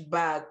push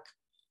back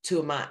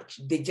too much.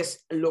 They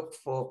just look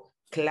for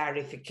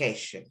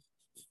clarification,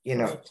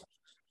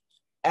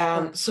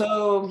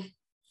 So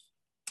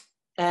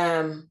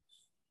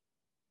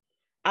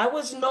I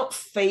was not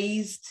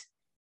fazed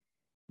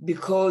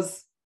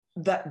because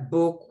that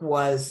book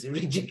was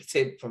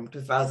rejected from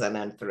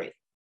 2003.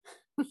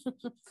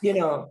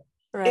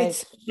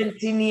 It's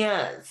 17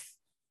 years.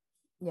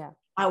 Yeah.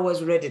 I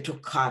was ready to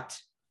cut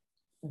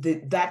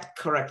that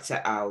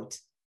character out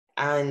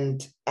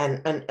and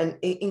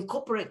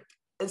incorporate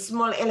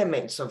small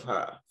elements of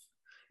her.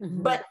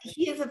 Mm-hmm. But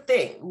here's the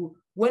thing.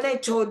 When I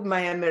told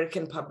my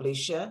American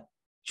publisher,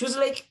 she was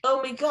like,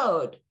 oh my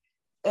God,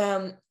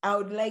 I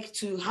would like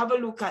to have a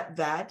look at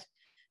that.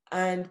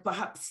 And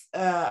perhaps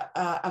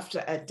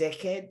after a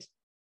decade,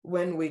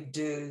 when we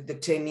do the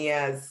 10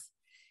 years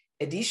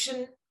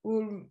edition,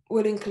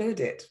 we'll include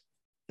it.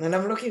 And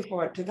I'm looking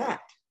forward to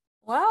that.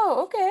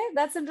 Wow, okay,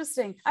 that's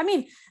interesting. I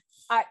mean,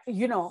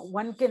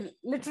 one can,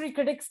 literary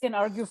critics can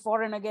argue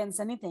for and against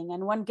anything,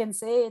 and one can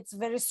say it's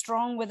very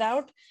strong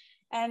without,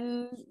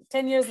 and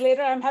 10 years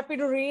later, I'm happy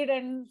to read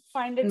and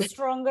find it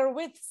stronger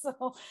with.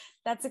 So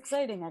that's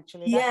exciting,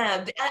 actually.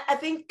 Yeah, I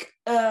think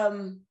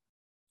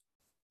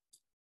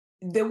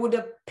they would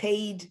have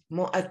paid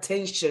more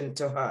attention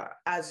to her,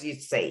 as you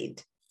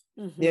said,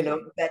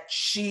 that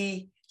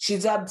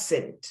she's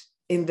absent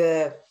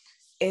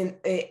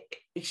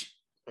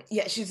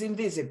she's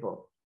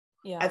invisible.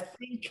 Yeah. I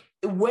think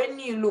when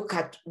you look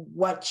at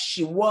what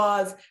she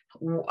was,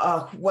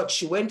 what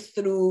she went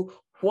through,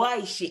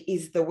 why she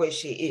is the way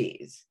she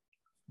is,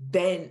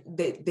 then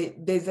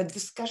there's a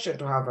discussion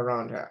to have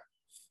around her.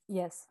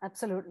 Yes,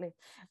 absolutely.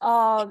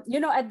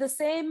 At this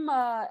same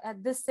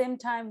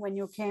time when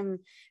you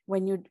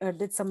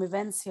did some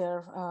events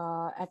here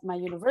at my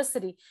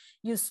university,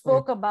 you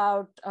spoke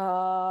about,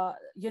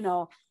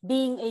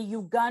 being a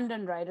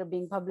Ugandan writer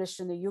being published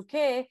in the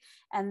UK,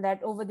 and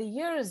that over the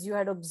years you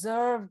had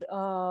observed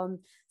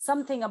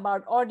something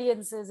about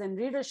audiences and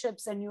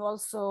readerships, and you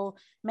also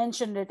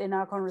mentioned it in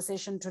our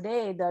conversation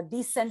today, the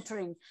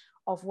decentering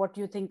of what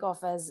you think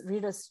of as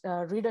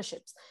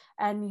readerships.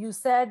 And you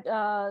said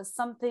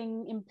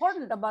something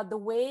important about the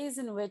ways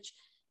in which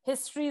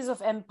histories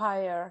of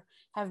empire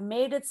have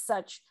made it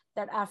such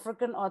that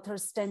African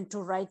authors tend to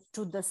write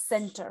to the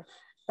center,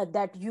 but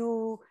that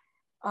you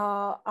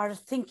are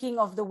thinking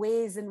of the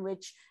ways in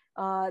which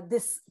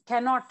this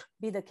cannot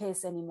be the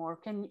case anymore,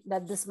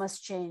 that this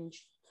must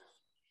change.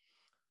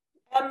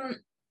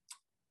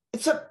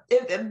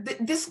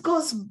 This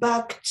goes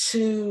back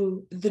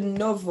to the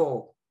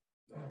novel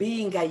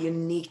being a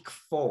unique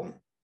form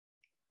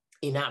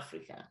in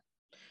Africa,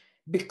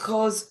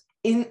 because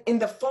in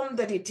the form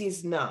that it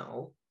is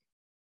now,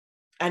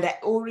 and I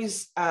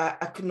always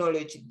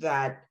acknowledge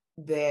that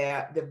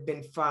there've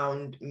been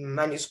found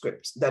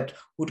manuscripts that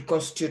would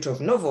constitute of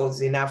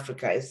novels in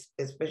Africa,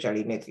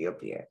 especially in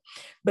Ethiopia,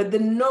 but the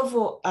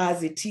novel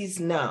as it is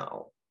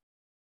now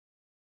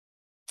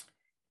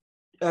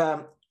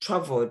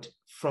traveled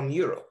from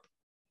Europe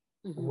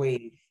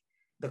with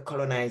the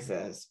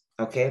colonizers.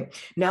 Okay,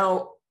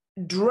 now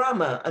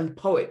drama and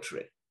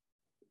poetry,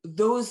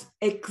 those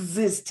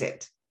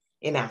existed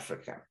in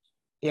Africa,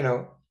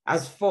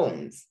 as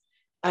forms,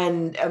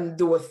 and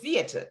there were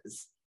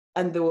theaters,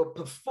 and there were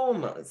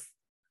performers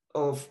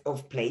of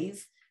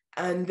plays,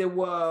 and there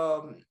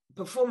were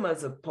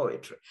performers of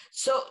poetry.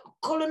 So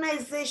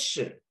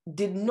colonization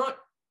did not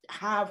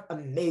have a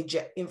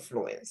major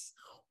influence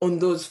on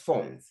those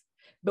forms.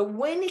 But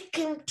when it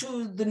came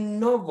to the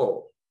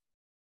novel,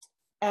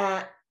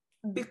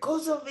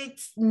 because of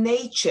its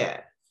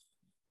nature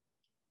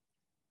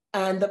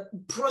and the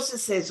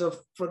processes of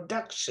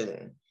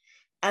production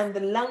and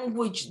the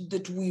languages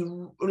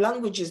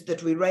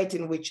that we write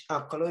in, which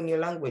are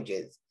colonial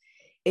languages,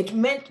 it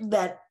meant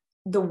that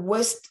the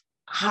West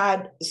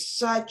had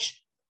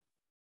such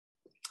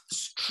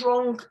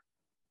strong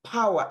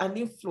power and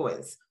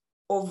influence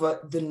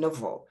over the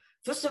novel.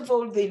 First of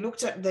all, they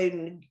looked at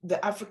the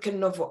African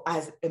novel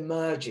as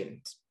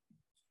emergent,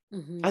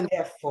 and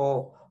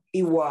therefore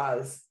it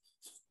was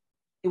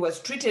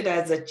treated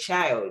as a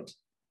child,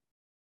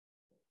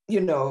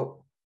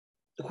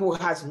 who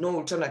has no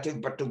alternative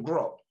but to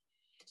grow.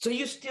 So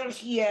you still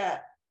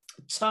hear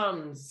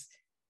terms,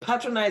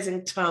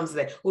 patronizing terms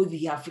like, oh,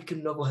 the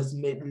African novel has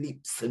made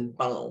leaps and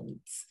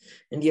bounds.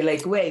 And you're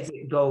like, where is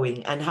it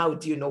going? And how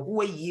do you know? Who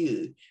are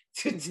you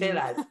to tell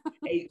us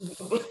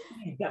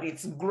that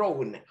it's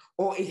grown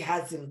or it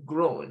hasn't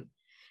grown?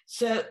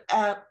 So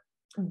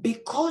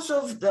because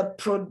of the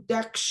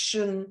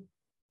production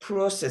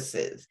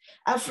processes,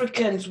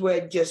 Africans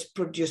were just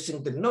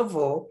producing the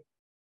novel,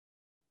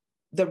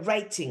 the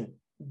writing,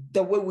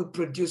 the way we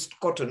produced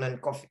cotton and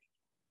coffee.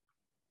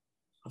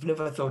 I've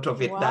never thought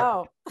of it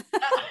that way.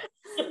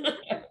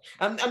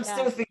 I'm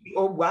still thinking,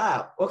 oh,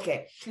 wow,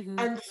 okay.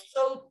 And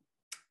so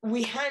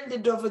we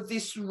handed over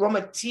this raw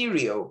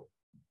material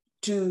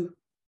to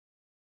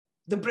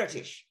the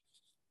British.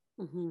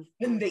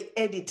 And they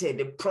edited,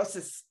 they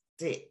processed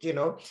it,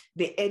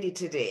 they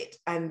edited it,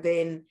 and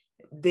then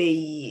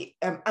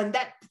and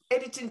that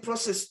editing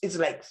process is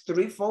like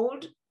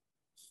threefold.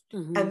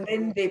 And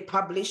then they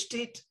published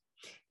it,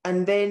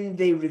 and then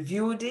they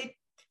reviewed it,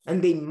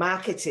 and they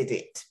marketed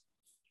it,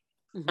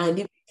 and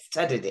they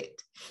studied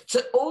it.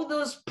 So all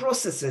those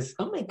processes,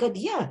 oh my God,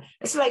 yeah,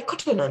 it's like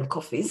cotton and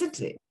coffee,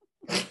 isn't it?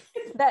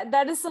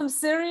 That is some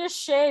serious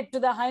shade to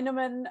the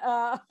Heinemann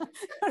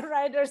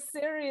writers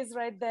series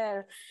right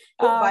there.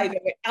 Oh, by the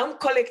way, I'm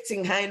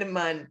collecting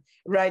Heinemann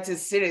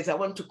writers series. I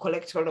want to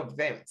collect all of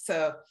them.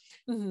 So,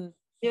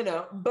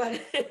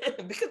 but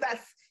because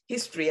that's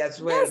history as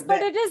well. Yes,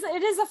 but it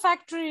is a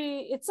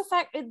factory. It's a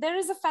fact. There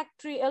is a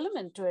factory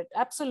element to it.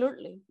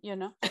 Absolutely,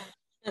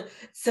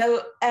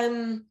 So,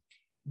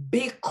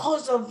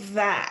 because of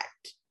that,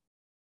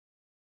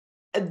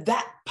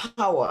 that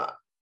power,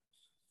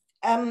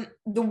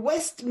 the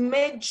West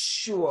made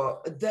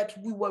sure that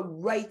we were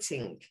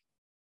writing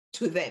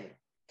to them.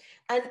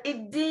 And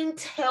it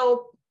didn't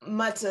help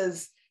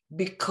matters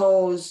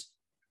because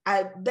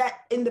that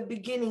in the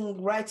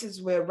beginning,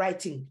 writers were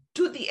writing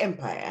to the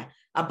empire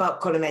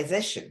about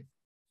colonization.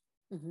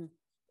 Mm-hmm.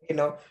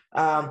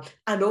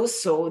 And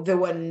also in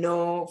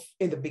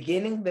the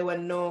beginning, there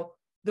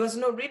was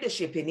no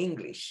readership in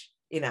English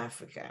in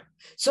Africa.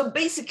 So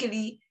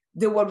basically,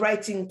 they were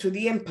writing to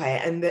the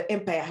empire, and the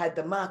empire had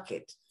the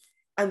market.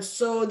 And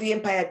so the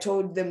empire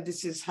told them,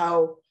 this is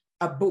how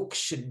a book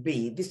should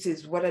be. This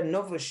is what a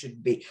novel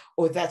should be.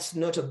 Oh, that's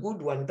not a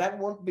good one. That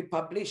won't be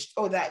published.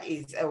 Oh, that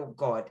is, oh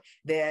God,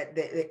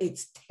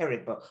 it's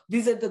terrible.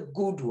 These are the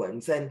good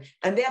ones. And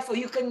therefore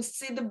you can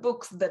see the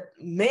books that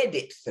made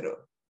it through,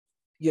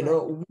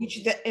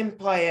 which the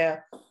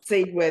empire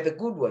said were the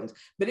good ones.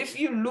 But if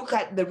you look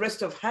at the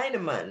rest of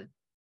Heinemann,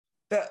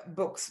 the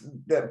books,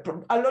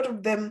 a lot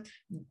of them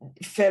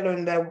fell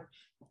on the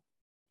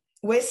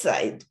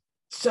wayside.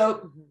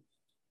 So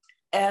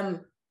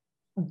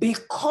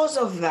because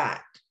of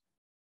that,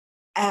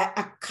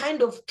 a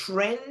kind of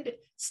trend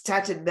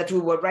started that we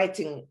were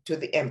writing to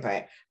the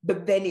empire,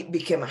 but then it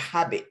became a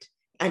habit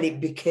and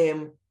it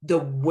became the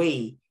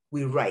way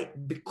we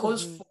write.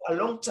 Because for a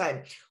long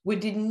time, we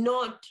did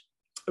not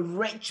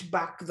reach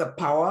back the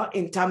power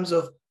in terms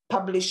of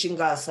publishing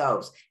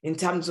ourselves, in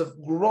terms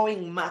of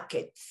growing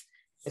markets,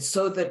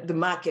 so that the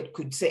market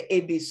could say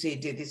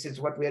ABCD, this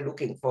is what we're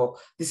looking for,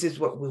 this is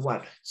what we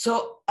want.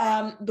 So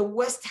the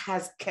West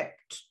has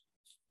kept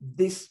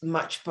this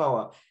much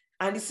power.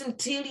 And it's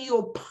until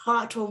you're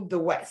part of the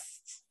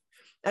West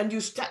and you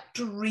start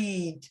to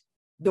read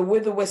the way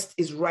the West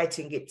is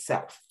writing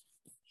itself,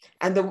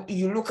 and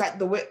you look at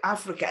the way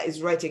Africa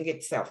is writing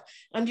itself,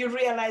 and you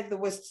realize the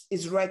West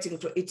is writing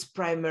to its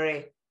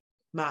primary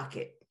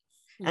market.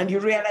 And you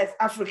realize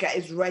Africa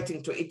is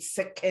writing to its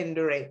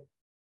secondary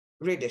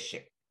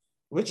readership,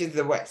 which is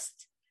the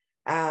West.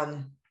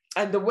 And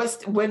the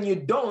West, when you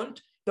don't,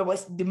 the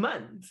West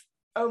demands.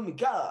 Oh my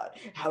God,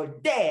 how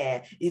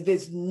dare,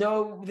 there's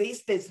no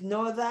this, there's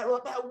no that.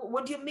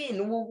 What do you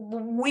mean,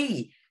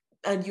 we?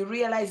 And you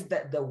realize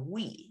that the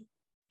we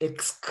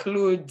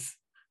excludes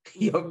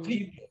your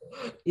people,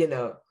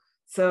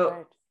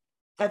 So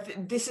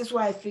this is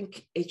why I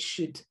think it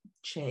should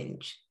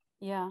change.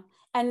 Yeah,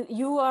 and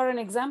you are an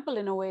example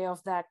in a way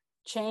of that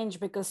change,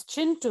 because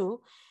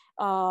Kintu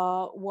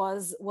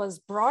was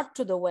brought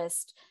to the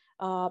West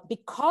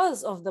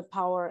because of the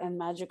power and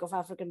magic of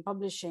African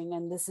publishing.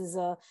 And this is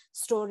a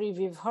story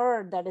we've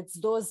heard, that it's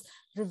those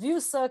review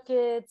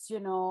circuits,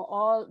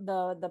 all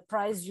the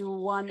prize you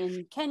won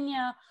in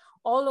Kenya,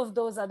 all of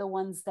those are the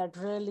ones that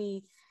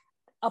really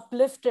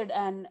uplifted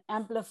and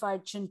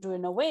amplified Kintu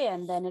in a way.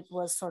 And then it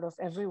was sort of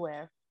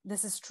everywhere.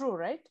 This is true,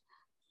 right?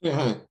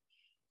 Mm-hmm.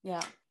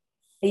 Yeah.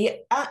 Yeah,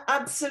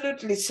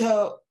 absolutely.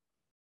 So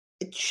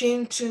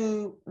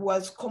Kintu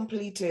was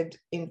completed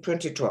in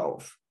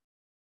 2012.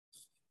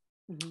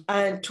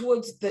 And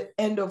towards the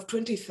end of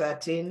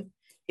 2013,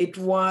 it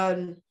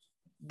won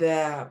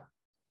the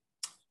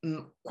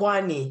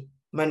Kwani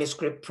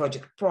Manuscript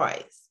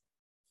Prize.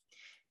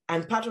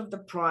 And part of the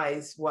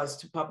prize was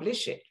to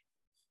publish it.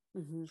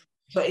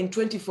 So in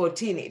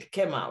 2014, it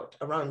came out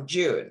around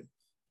June.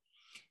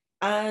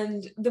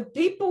 And the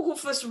people who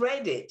first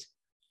read it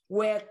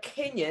were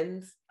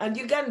Kenyans and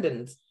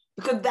Ugandans,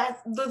 because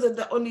those are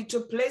the only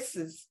two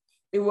places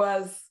it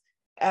was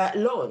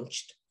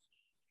launched.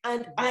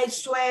 And I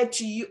swear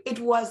to you, it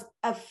was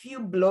a few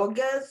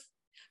bloggers,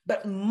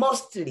 but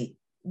mostly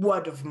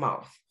word of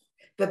mouth,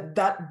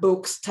 that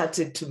book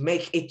started to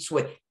make its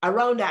way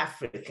around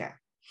Africa.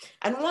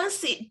 And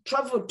once it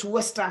traveled to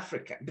West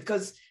Africa,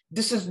 because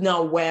this is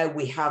now where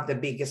we have the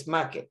biggest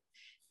market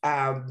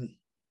in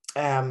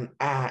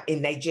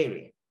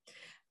Nigeria,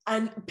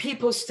 and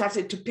people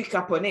started to pick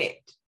up on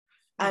it.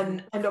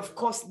 And of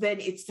course, then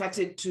it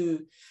started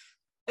to,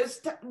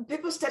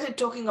 people started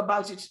talking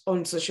about it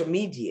on social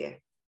media.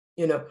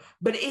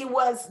 But it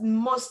was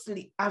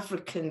mostly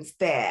Africans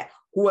there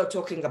who were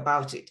talking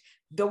about it.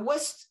 The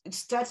West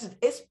started,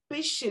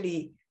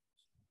 especially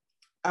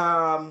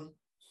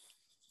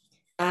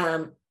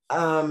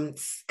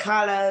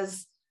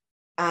scholars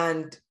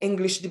and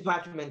English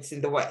departments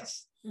in the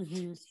West,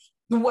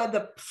 who were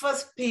the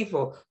first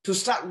people to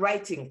start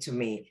writing to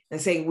me and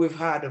saying, we've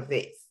heard of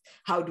this.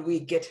 How do we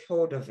get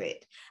hold of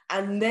it?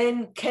 And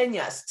then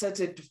Kenya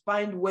started to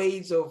find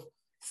ways of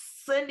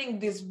sending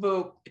this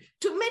book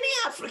to many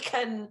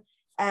African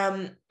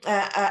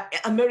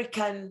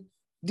American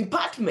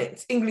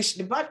departments, English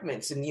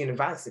departments in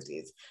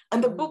universities.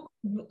 And the book,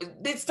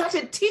 they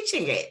started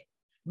teaching it,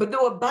 but they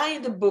were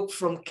buying the book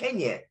from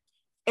Kenya.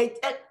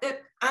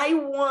 I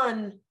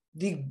won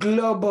the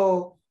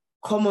Global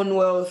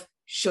Commonwealth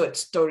Short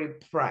Story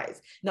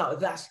Prize. Now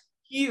that's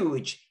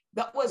huge.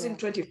 That was in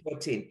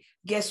 2014.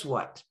 Guess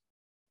what?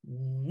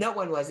 No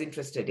one was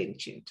interested in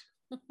Kintu.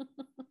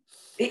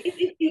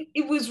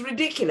 It was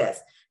ridiculous.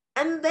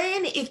 And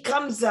then it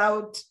comes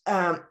out,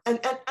 and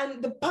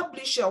the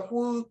publisher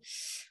who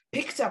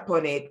picked up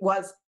on it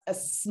was a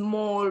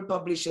small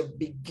publisher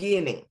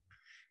beginning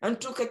and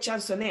took a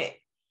chance on it.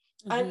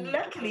 And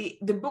luckily,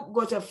 the book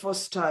got a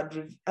 4-star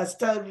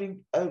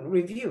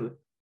review.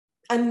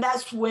 And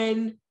that's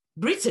when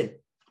Britain,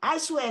 I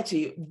swear to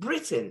you,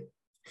 Britain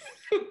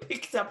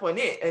picked up on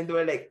it. And they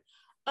were like,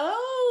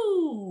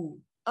 oh,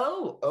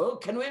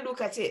 can we look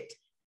at it?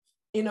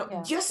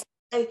 Just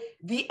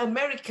the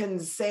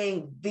Americans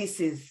saying this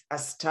is a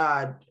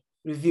starred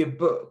review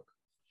book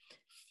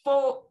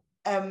for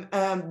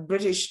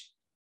British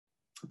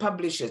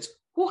publishers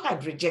who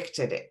had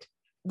rejected it.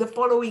 The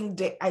following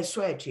day, I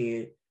swear to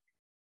you,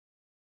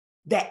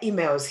 their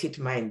emails hit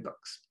my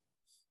inbox.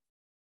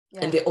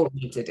 Yeah. And they all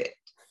hated it.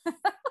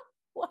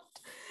 What?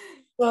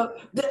 Well,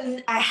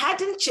 then I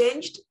hadn't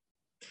changed.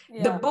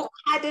 Yeah. The book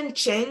hadn't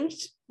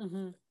changed.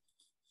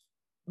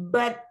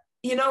 But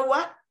you know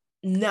what?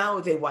 Now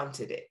they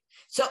wanted it.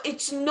 So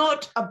it's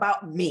not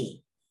about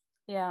me.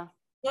 Yeah.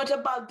 Not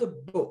about the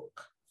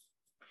book.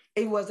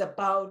 It was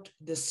about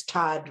the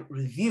starred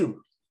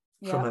review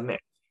from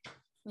America.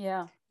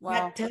 Yeah. Wow.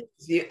 That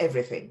tells you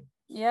everything.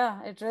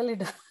 Yeah, it really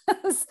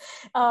does.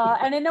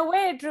 And in a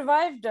way, it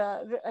revived,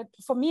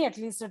 for me at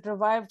least, it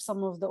revived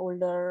some of the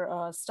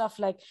older stuff.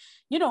 Like,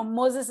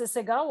 Moses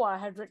Isegawa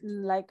had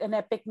written like an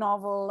epic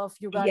novel of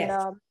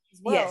Uganda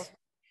as well. Yes.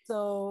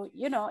 So,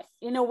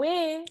 in a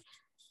way,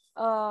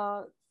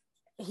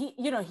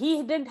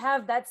 he didn't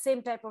have that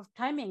same type of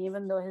timing,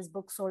 even though his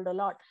book sold a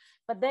lot.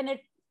 But then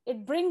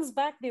it brings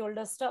back the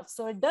older stuff.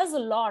 So it does a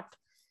lot.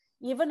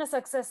 Even a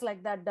success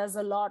like that does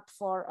a lot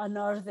for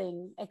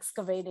unearthing,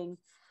 excavating.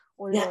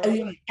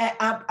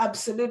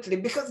 Absolutely.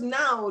 Because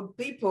now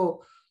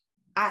people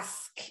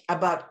ask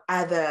about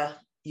other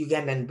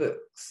Ugandan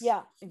books.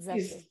 Yeah,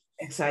 exactly. It's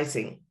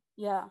exciting.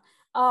 Yeah.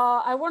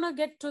 I want to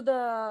get to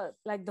the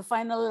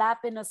final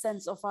lap, in a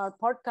sense, of our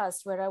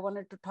podcast, where I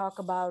wanted to talk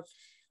about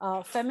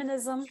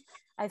feminism.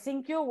 I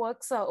think your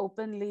works are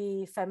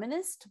openly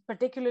feminist,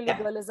 particularly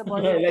Girl is a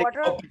Body of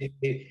Water.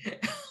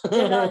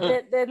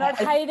 They're not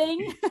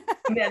hiding.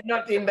 They're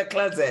not in the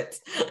closet.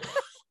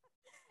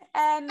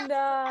 And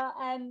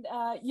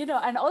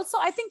also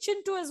I think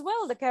Kintu as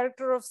well, the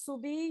character of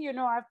Subi.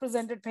 I've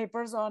presented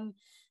papers on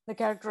the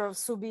character of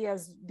Subi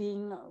as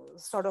being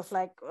sort of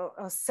like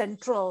a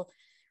central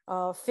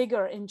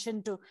figure in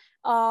Kintu.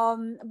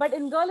 But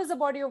in Girl is a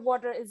Body of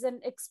Water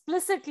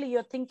explicitly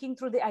you're thinking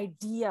through the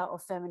idea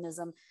of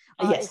feminism,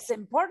 its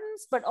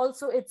importance, but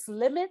also its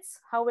limits,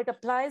 how it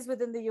applies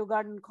within the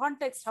Ugandan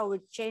context, how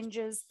it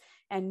changes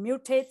and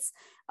mutates.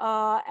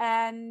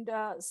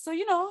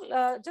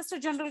 Just a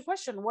general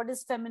question, what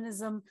is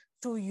feminism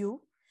to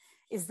you?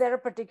 Is there a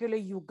particular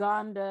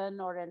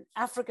Ugandan or an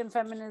African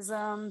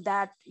feminism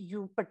that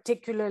you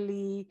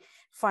particularly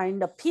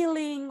find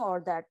appealing or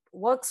that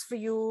works for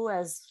you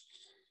as,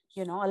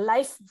 a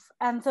life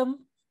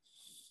anthem?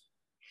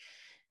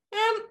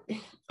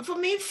 For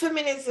me,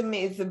 feminism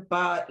is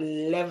about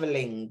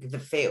leveling the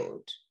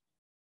field.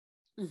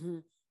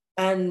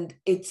 And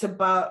it's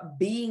about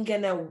being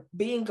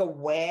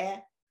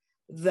aware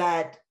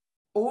that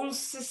all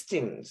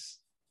systems,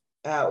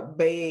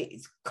 be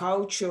it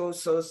cultural,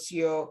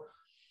 socio,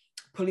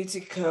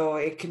 political,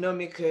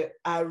 economic,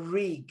 are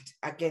rigged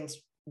against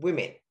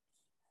women.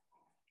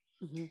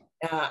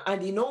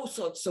 And in all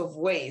sorts of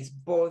ways,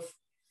 both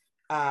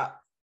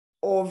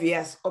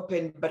obvious,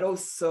 open, but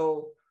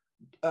also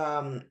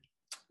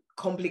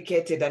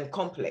complicated and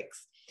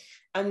complex.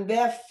 And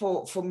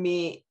therefore, for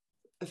me,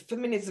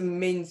 feminism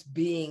means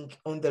being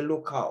on the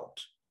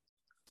lookout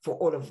for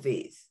all of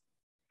these.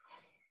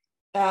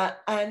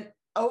 And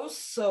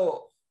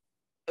also,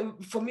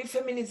 for me,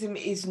 feminism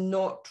is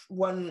not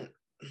one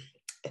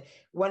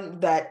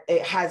that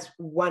has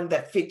one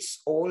that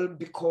fits all,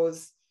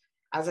 because,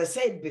 as I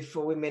said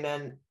before,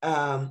 women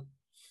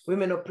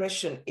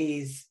oppression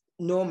is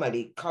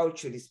normally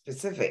culturally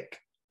specific.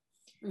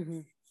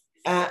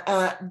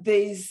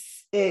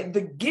 There's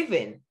the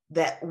given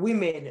that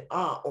women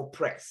are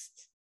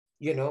oppressed,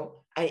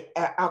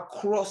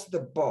 across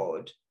the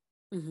board.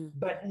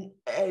 But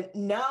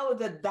now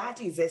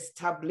that is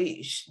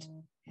established,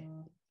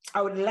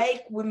 I would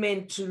like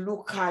women to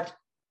look at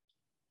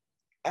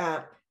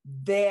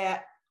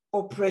their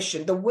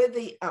oppression, the way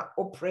they are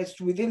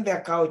oppressed within their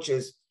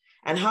cultures,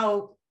 and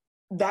how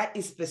that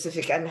is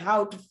specific, and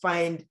how to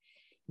find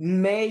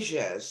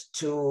measures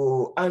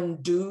to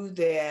undo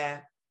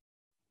their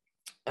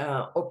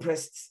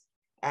oppressed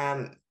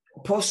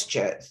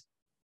postures.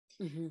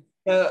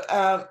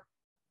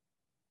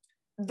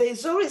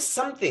 There's always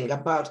something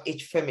about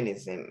each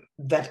feminism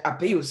that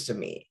appeals to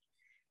me,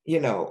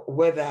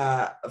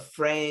 whether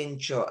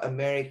French or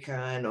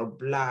American or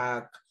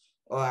Black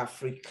or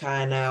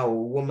Africana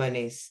or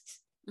womanist.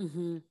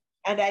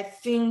 And I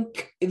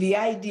think the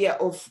idea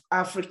of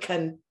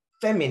African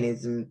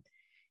feminism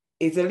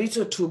is a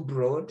little too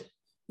broad.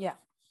 Yeah.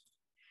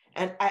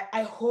 And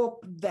I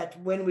hope that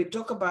when we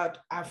talk about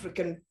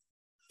African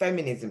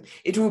feminism,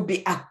 it will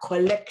be a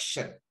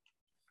collection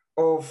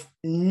of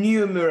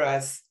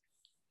numerous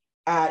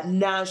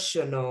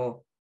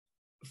national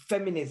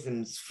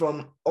feminisms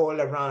from all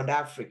around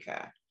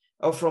Africa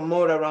or from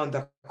all around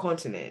the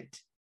continent.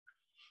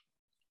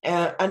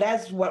 And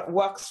that's what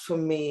works for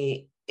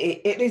me.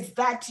 It is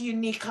that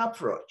unique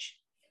approach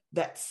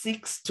that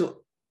seeks to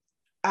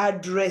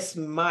address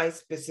my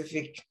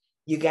specific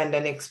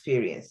Ugandan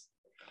experience.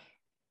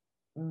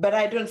 But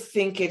I don't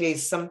think it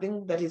is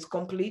something that is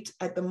complete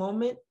at the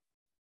moment.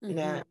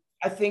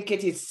 I think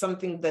it is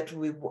something that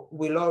we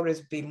will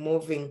always be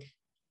moving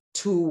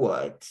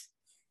towards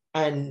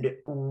and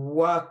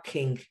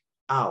working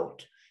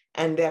out.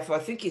 And therefore, I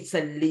think it's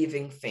a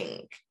living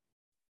thing.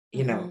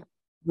 You know,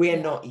 we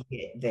are not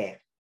yet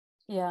there.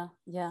 Yeah,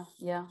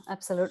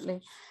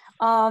 absolutely.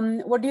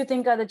 What do you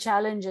think are the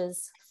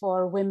challenges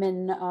for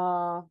women,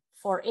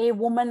 for a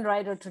woman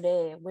writer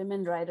today,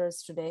 women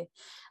writers today?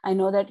 I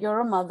know that you're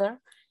a mother,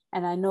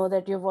 and I know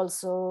that you've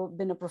also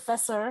been a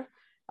professor.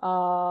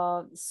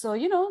 So,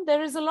 you know,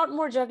 there is a lot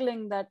more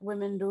juggling that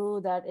women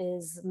do that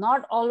is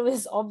not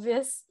always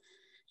obvious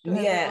to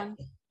everyone.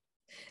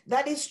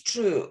 That is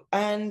true.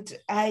 And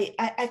I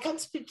can't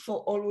speak for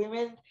all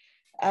women,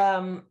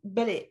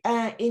 but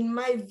in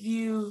my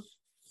view,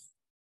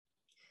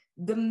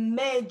 the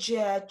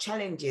major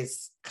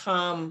challenges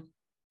come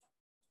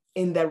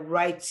in the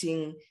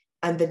writing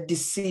and the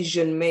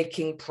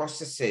decision-making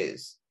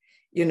processes.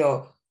 You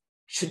know,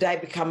 should I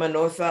become an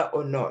author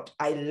or not?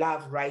 I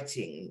love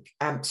writing.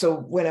 So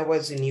when I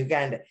was in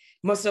Uganda,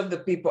 most of the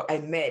people I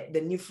met,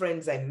 the new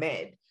friends I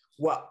met,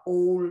 were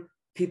all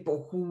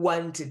people who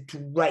wanted to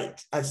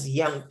write as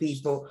young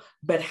people,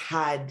 but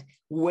had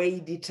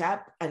weighed it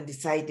up and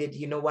decided,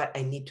 you know what,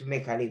 I need to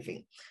make a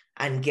living,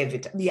 and gave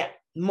it. Yeah,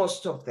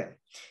 most of them.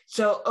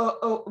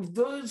 So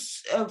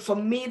those, for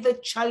me, the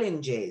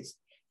challenges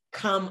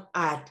come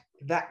at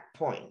that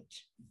point.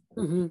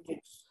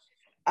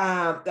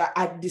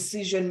 At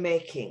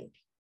decision-making,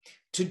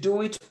 to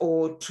do it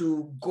or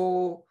to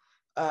go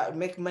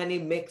make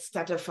money,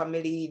 start a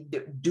family,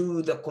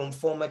 do the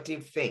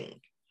conformative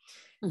thing.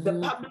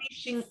 The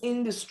publishing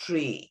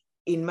industry,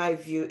 in my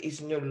view, is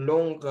no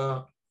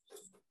longer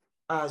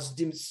as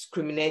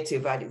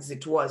discriminative as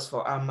it was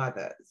for our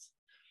mothers.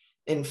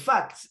 In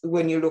fact,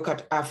 when you look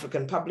at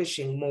African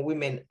publishing, more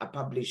women are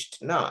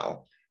published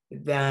now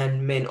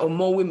than men, or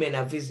more women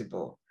are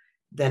visible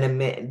than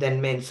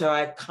men. So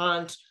I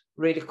can't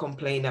really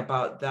complain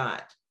about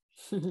that.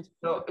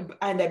 So,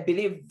 and I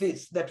believe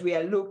that we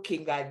are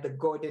looking at the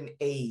golden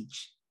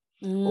age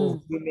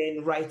of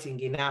women writing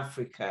in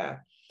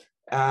Africa.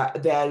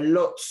 There are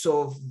lots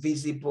of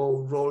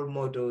visible role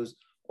models,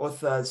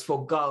 authors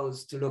for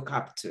girls to look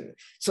up to.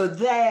 So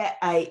there,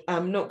 I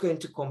am not going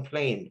to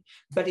complain,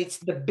 but it's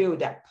the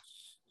build-up,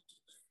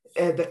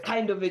 the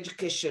kind of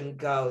education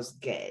girls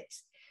get,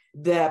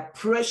 the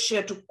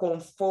pressure to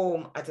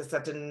conform at a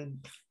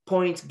certain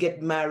point,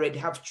 get married,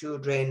 have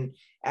children,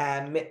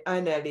 earn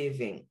a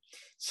living.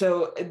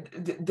 So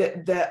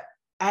the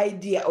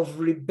idea of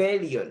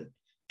rebellion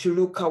to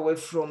look away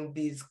from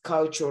these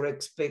cultural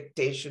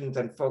expectations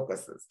and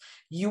focuses.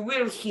 You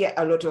will hear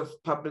a lot of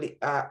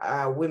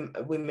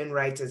women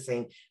writers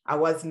saying, I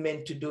was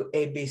meant to do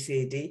A, B,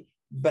 C, D,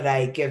 but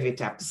I gave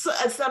it up. So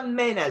some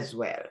men as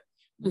well,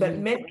 but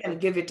men can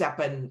give it up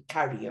and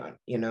carry on,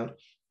 you know?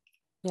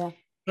 Yeah.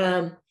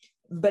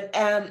 But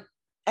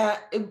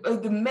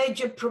the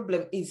major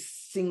problem is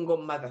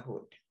single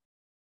motherhood,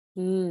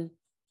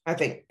 I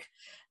think.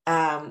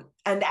 And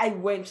I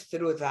went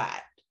through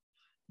that.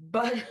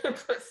 But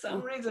for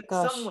some reason,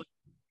 someone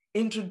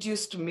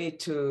introduced me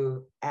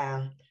to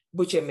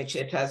Buche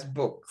Mecheta's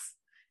books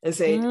and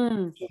said,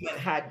 woman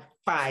had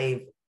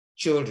 5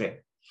 children.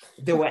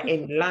 They were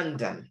in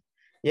London,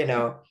 you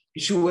know.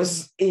 She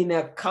was in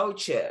a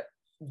culture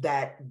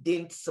that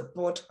didn't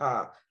support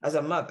her as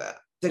a mother.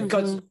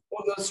 Because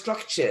all those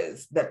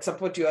structures that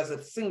support you as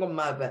a single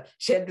mother,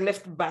 she had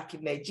left back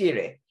in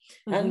Nigeria.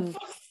 And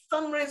for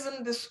some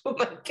reason, this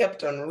woman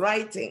kept on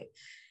writing.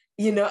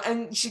 You know,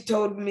 and she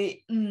told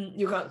me,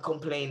 you can't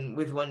complain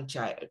with 1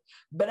 child.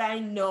 But I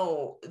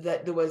know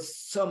that there was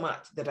so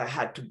much that I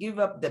had to give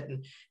up,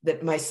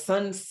 that my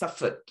son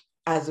suffered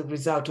as a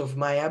result of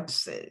my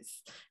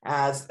absence.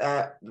 As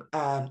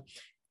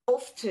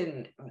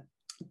often,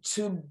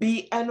 to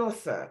be an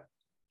author,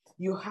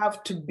 you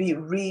have to be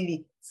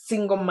really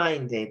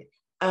single-minded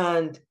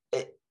and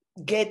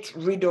get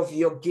rid of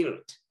your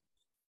guilt.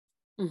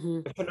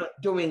 For not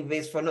doing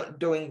this, for not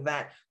doing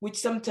that, which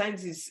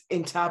sometimes is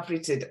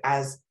interpreted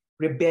as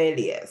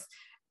rebellious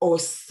or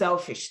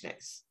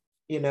selfishness,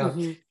 you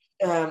know.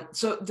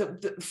 So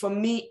for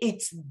me,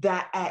 it's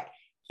that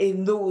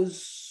in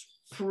those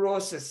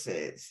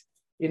processes,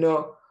 you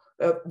know,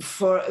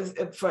 for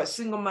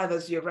single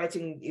mothers, you're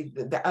writing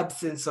the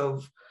absence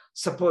of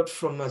support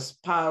from a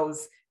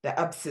spouse, the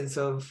absence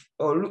of,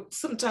 or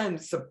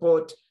sometimes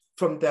support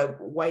from the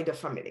wider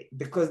family,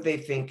 because they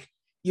think,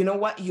 you know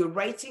what, you're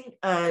writing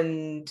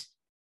and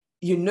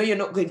you know you're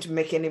not going to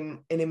make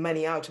any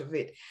money out of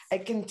it. I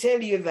can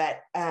tell you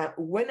that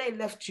when I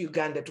left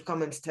Uganda to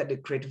come and study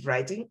creative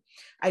writing,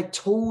 I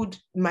told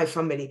my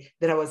family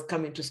that I was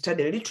coming to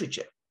study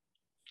literature.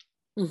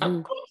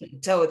 I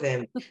couldn't tell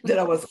them that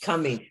I was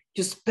coming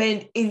to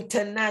spend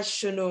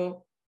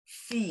international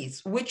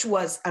fees, which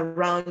was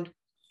around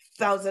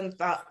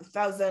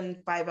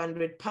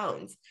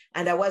 £1,500.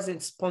 And I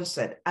wasn't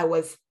sponsored. I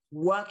was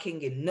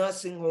working in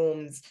nursing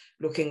homes,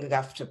 looking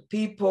after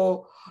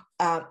people,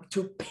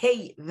 to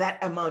pay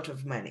that amount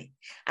of money.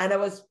 And I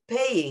was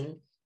paying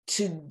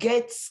to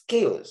get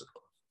skills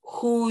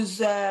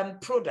whose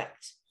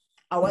product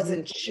I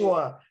wasn't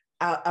sure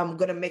I'm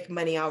going to make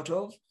money out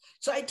of.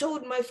 So I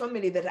told my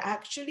family that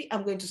actually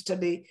I'm going to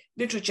study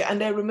literature.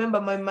 And I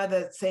remember my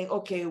mother saying,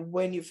 okay,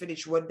 when you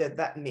finish, what does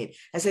that mean?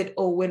 I said,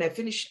 oh, when I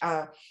finish,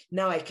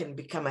 now I can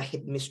become a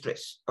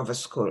headmistress of a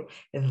school.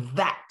 And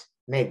that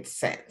made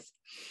sense.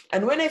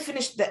 And when I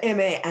finished the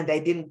MA and I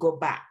didn't go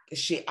back,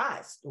 she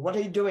asked, what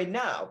are you doing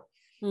now?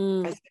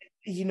 I said,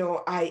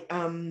 I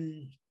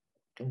am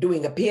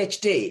doing a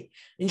PhD.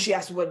 And she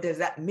asked, what does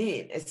that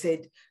mean? I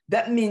said,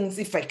 that means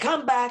if I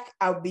come back,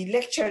 I'll be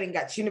lecturing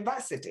at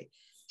university.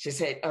 She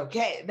said,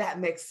 okay, that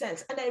makes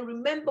sense. And I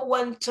remember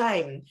one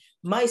time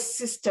my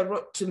sister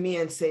wrote to me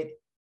and said,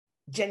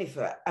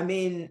 Jennifer, I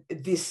mean,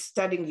 this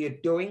studying you're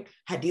doing,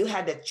 had you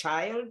had a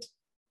child?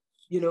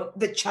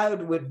 The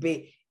child would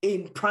be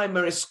in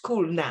primary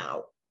school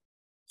now.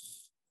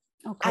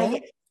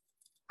 Okay.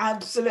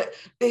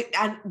 Absolutely.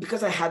 And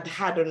because I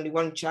had only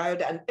one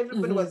child and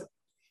everybody was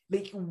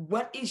like,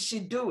 what is she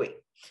doing?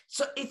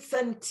 So it's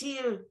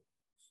until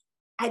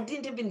I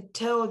didn't even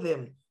tell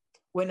them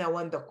when I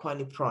won the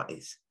Kwani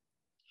Prize.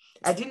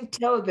 I didn't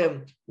tell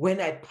them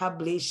when I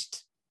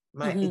published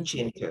my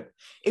Kintu.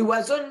 It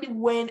was only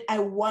when I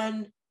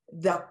won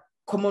the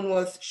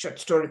Commonwealth Short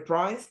Story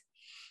Prize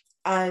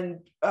and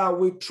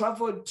we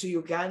traveled to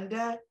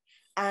Uganda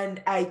and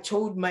I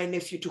told my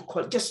nephew to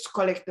just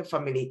collect the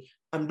family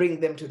and bring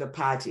them to the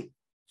party.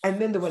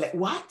 And then they were like,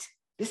 what?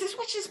 This is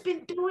what she's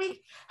been doing?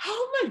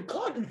 Oh my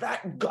God,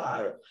 that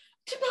girl.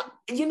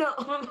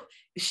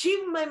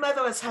 My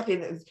mother was happy,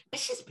 but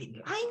she's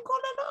been lying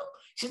all along.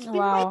 She's been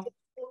writing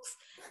books.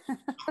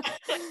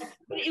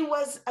 But it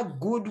was a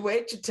good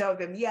way to tell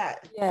them,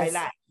 I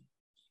lie.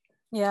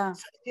 Yeah.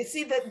 So you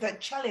see the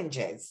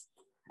challenges.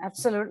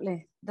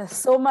 Absolutely. There's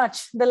so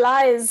much, the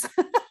lies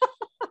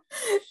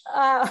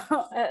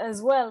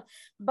as well.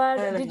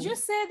 But did you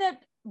say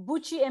that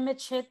Buchi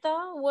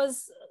Emecheta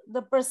was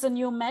the person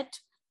you met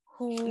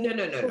who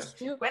No.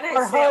 you? When I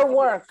or say her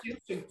work?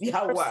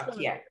 Her work,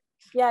 yeah.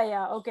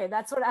 Yeah. Okay,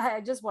 that's what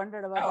I just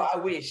wondered about. Oh, I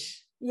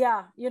wish.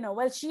 Yeah,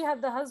 well, she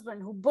had the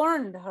husband who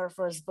burned her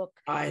first book.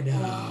 I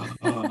know.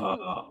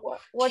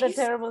 What a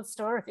terrible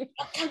story.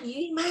 Can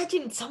you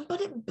imagine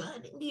somebody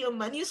burning your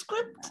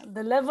manuscript?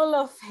 The level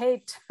of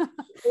hate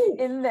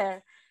in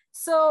there.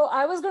 So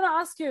I was going to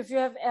ask you if you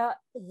have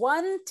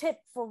one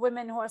tip for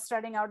women who are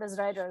starting out as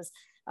writers.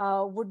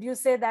 Would you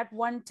say that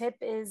one tip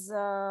is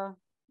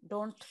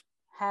don't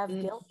have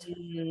guilt?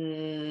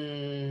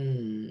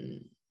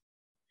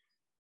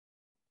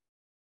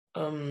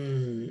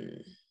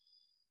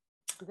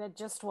 You got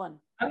just one.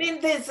 I mean,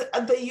 there's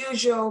the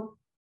usual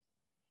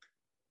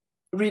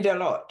read a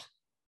lot,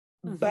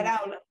 but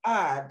I'll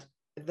add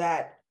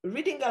that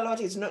reading a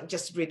lot is not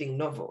just reading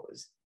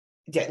novels,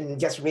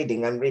 just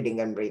reading and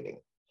reading and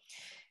reading.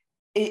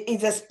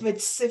 It's a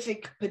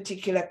specific,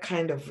 particular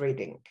kind of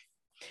reading.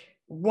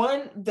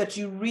 One, that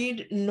you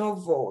read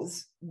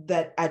novels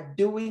that are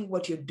doing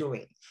what you're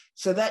doing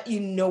so that you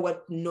know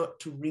what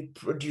not to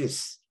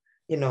reproduce,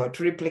 to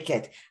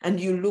replicate, and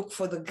you look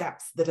for the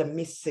gaps that are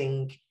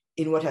missing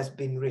in what has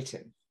been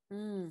written.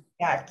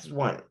 That's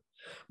one.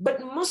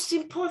 But most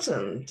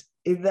important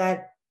is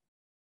that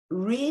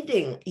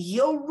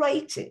your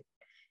writing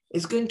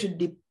is going to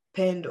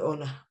depend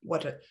on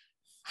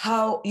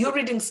how your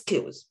reading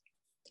skills,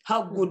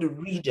 how good a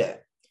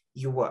reader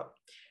you are.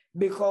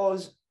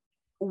 Because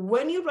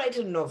when you write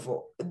a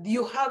novel,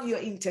 you have your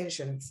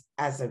intentions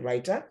as a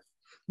writer,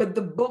 but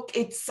the book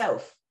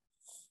itself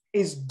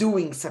is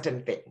doing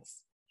certain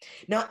things.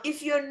 Now,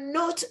 if you're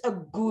not a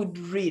good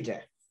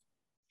reader,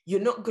 you're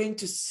not going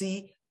to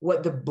see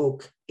what the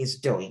book is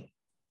doing.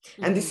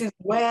 And this is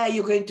where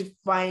you're going to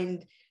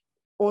find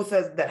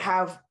authors that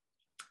have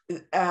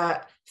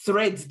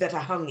threads that are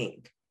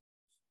hanging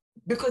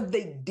because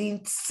they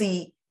didn't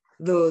see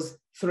those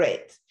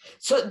threads.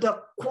 So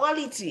the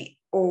quality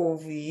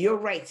of your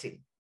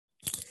writing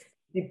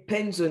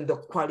depends on the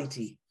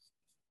quality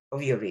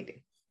of your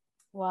reading.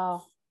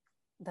 Wow,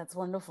 that's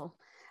wonderful.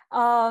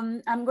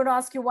 I'm going to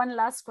ask you one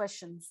last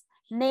question.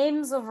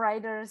 Names of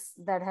writers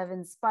that have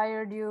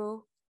inspired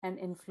you and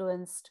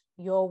influenced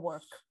your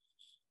work.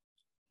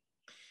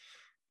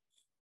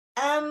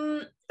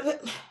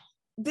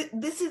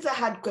 This is a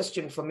hard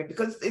question for me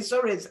because it's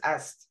always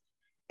asked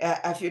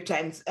a few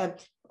times.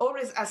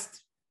 Always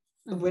asked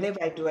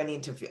whenever I do an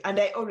interview, and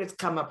I always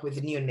come up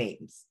with new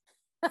names.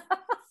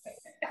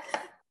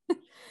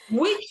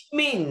 Which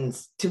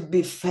means, to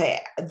be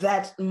fair,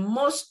 that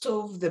most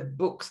of the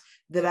books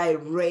that I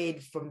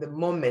read from the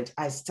moment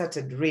I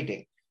started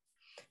reading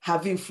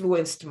have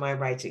influenced my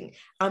writing.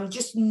 I'm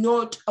just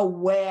not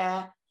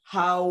aware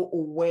how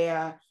or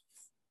where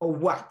or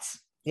what.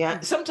 Yeah,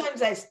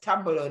 sometimes I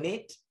stumble on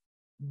it,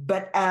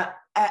 but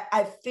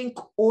I think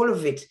all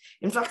of it.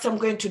 In fact, I'm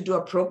going to do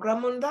a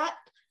program on that,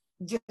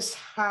 just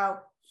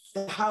how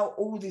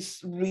all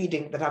this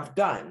reading that I've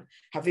done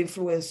have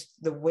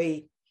influenced the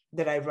way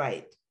that I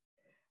write.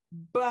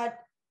 But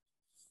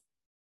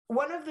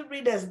one of the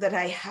readers that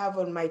I have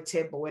on my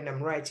table when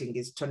I'm writing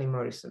is Toni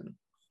Morrison.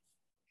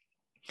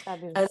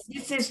 Fabulous. And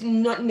this is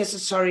not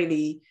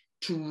necessarily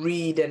to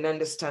read and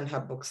understand her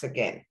books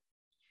again,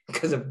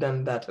 because I've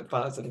done that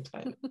 1,000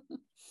 times.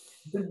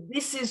 But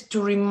this is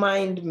to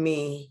remind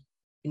me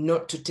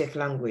not to take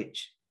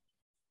language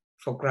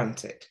for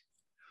granted.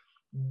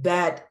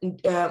 That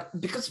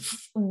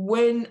because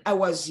when I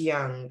was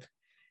young,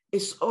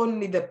 it's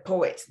only the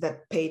poets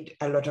that paid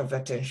a lot of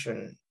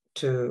attention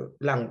to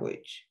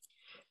language.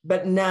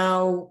 But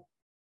now,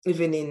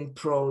 even in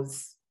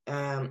prose,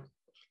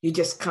 you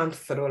just can't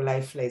throw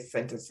lifeless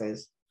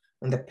sentences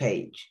on the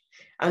page.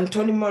 And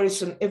Toni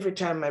Morrison, every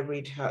time I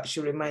read her,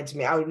 she reminds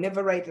me, I'll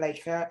never write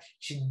like her.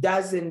 She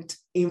doesn't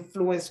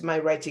influence my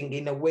writing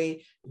in a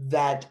way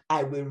that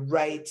I will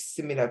write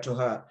similar to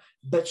her.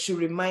 But she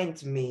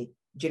reminds me,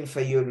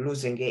 Jennifer, you're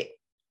losing it.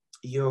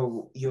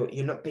 You're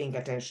not paying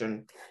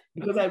attention.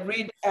 Because I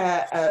read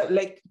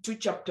like 2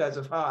 chapters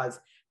of hers,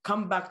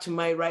 come back to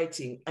my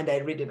writing, and I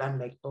read it. I'm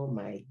like, oh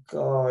my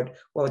God,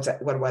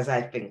 what was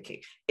I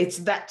thinking? It's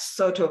that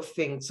sort of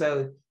thing.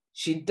 So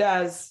she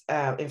does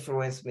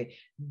influence me.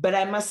 But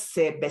I must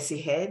say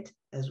Bessie Head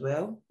as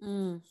well.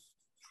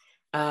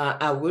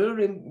 I will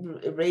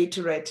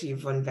reiterate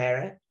Yvonne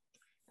Vera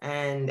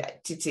and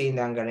Titi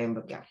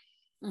Ndangarembaga.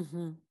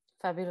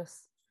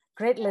 Fabulous.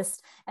 Great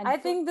list. And I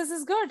think this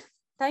is good.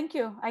 Thank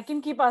you. I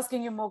can keep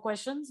asking you more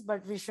questions,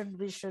 but we should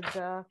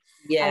I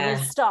will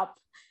stop.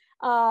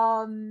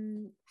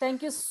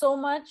 Thank you so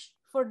much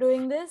for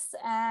doing this.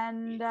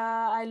 And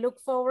I look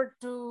forward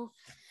to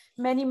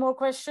many more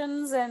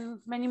questions and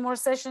many more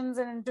sessions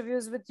and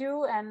interviews with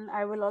you. And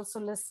I will also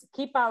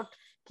keep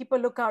a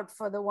lookout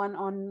for the one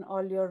on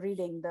all your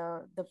reading,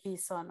 the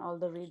piece on all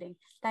the reading.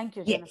 Thank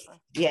you, Jennifer.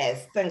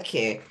 Yes, thank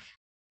you.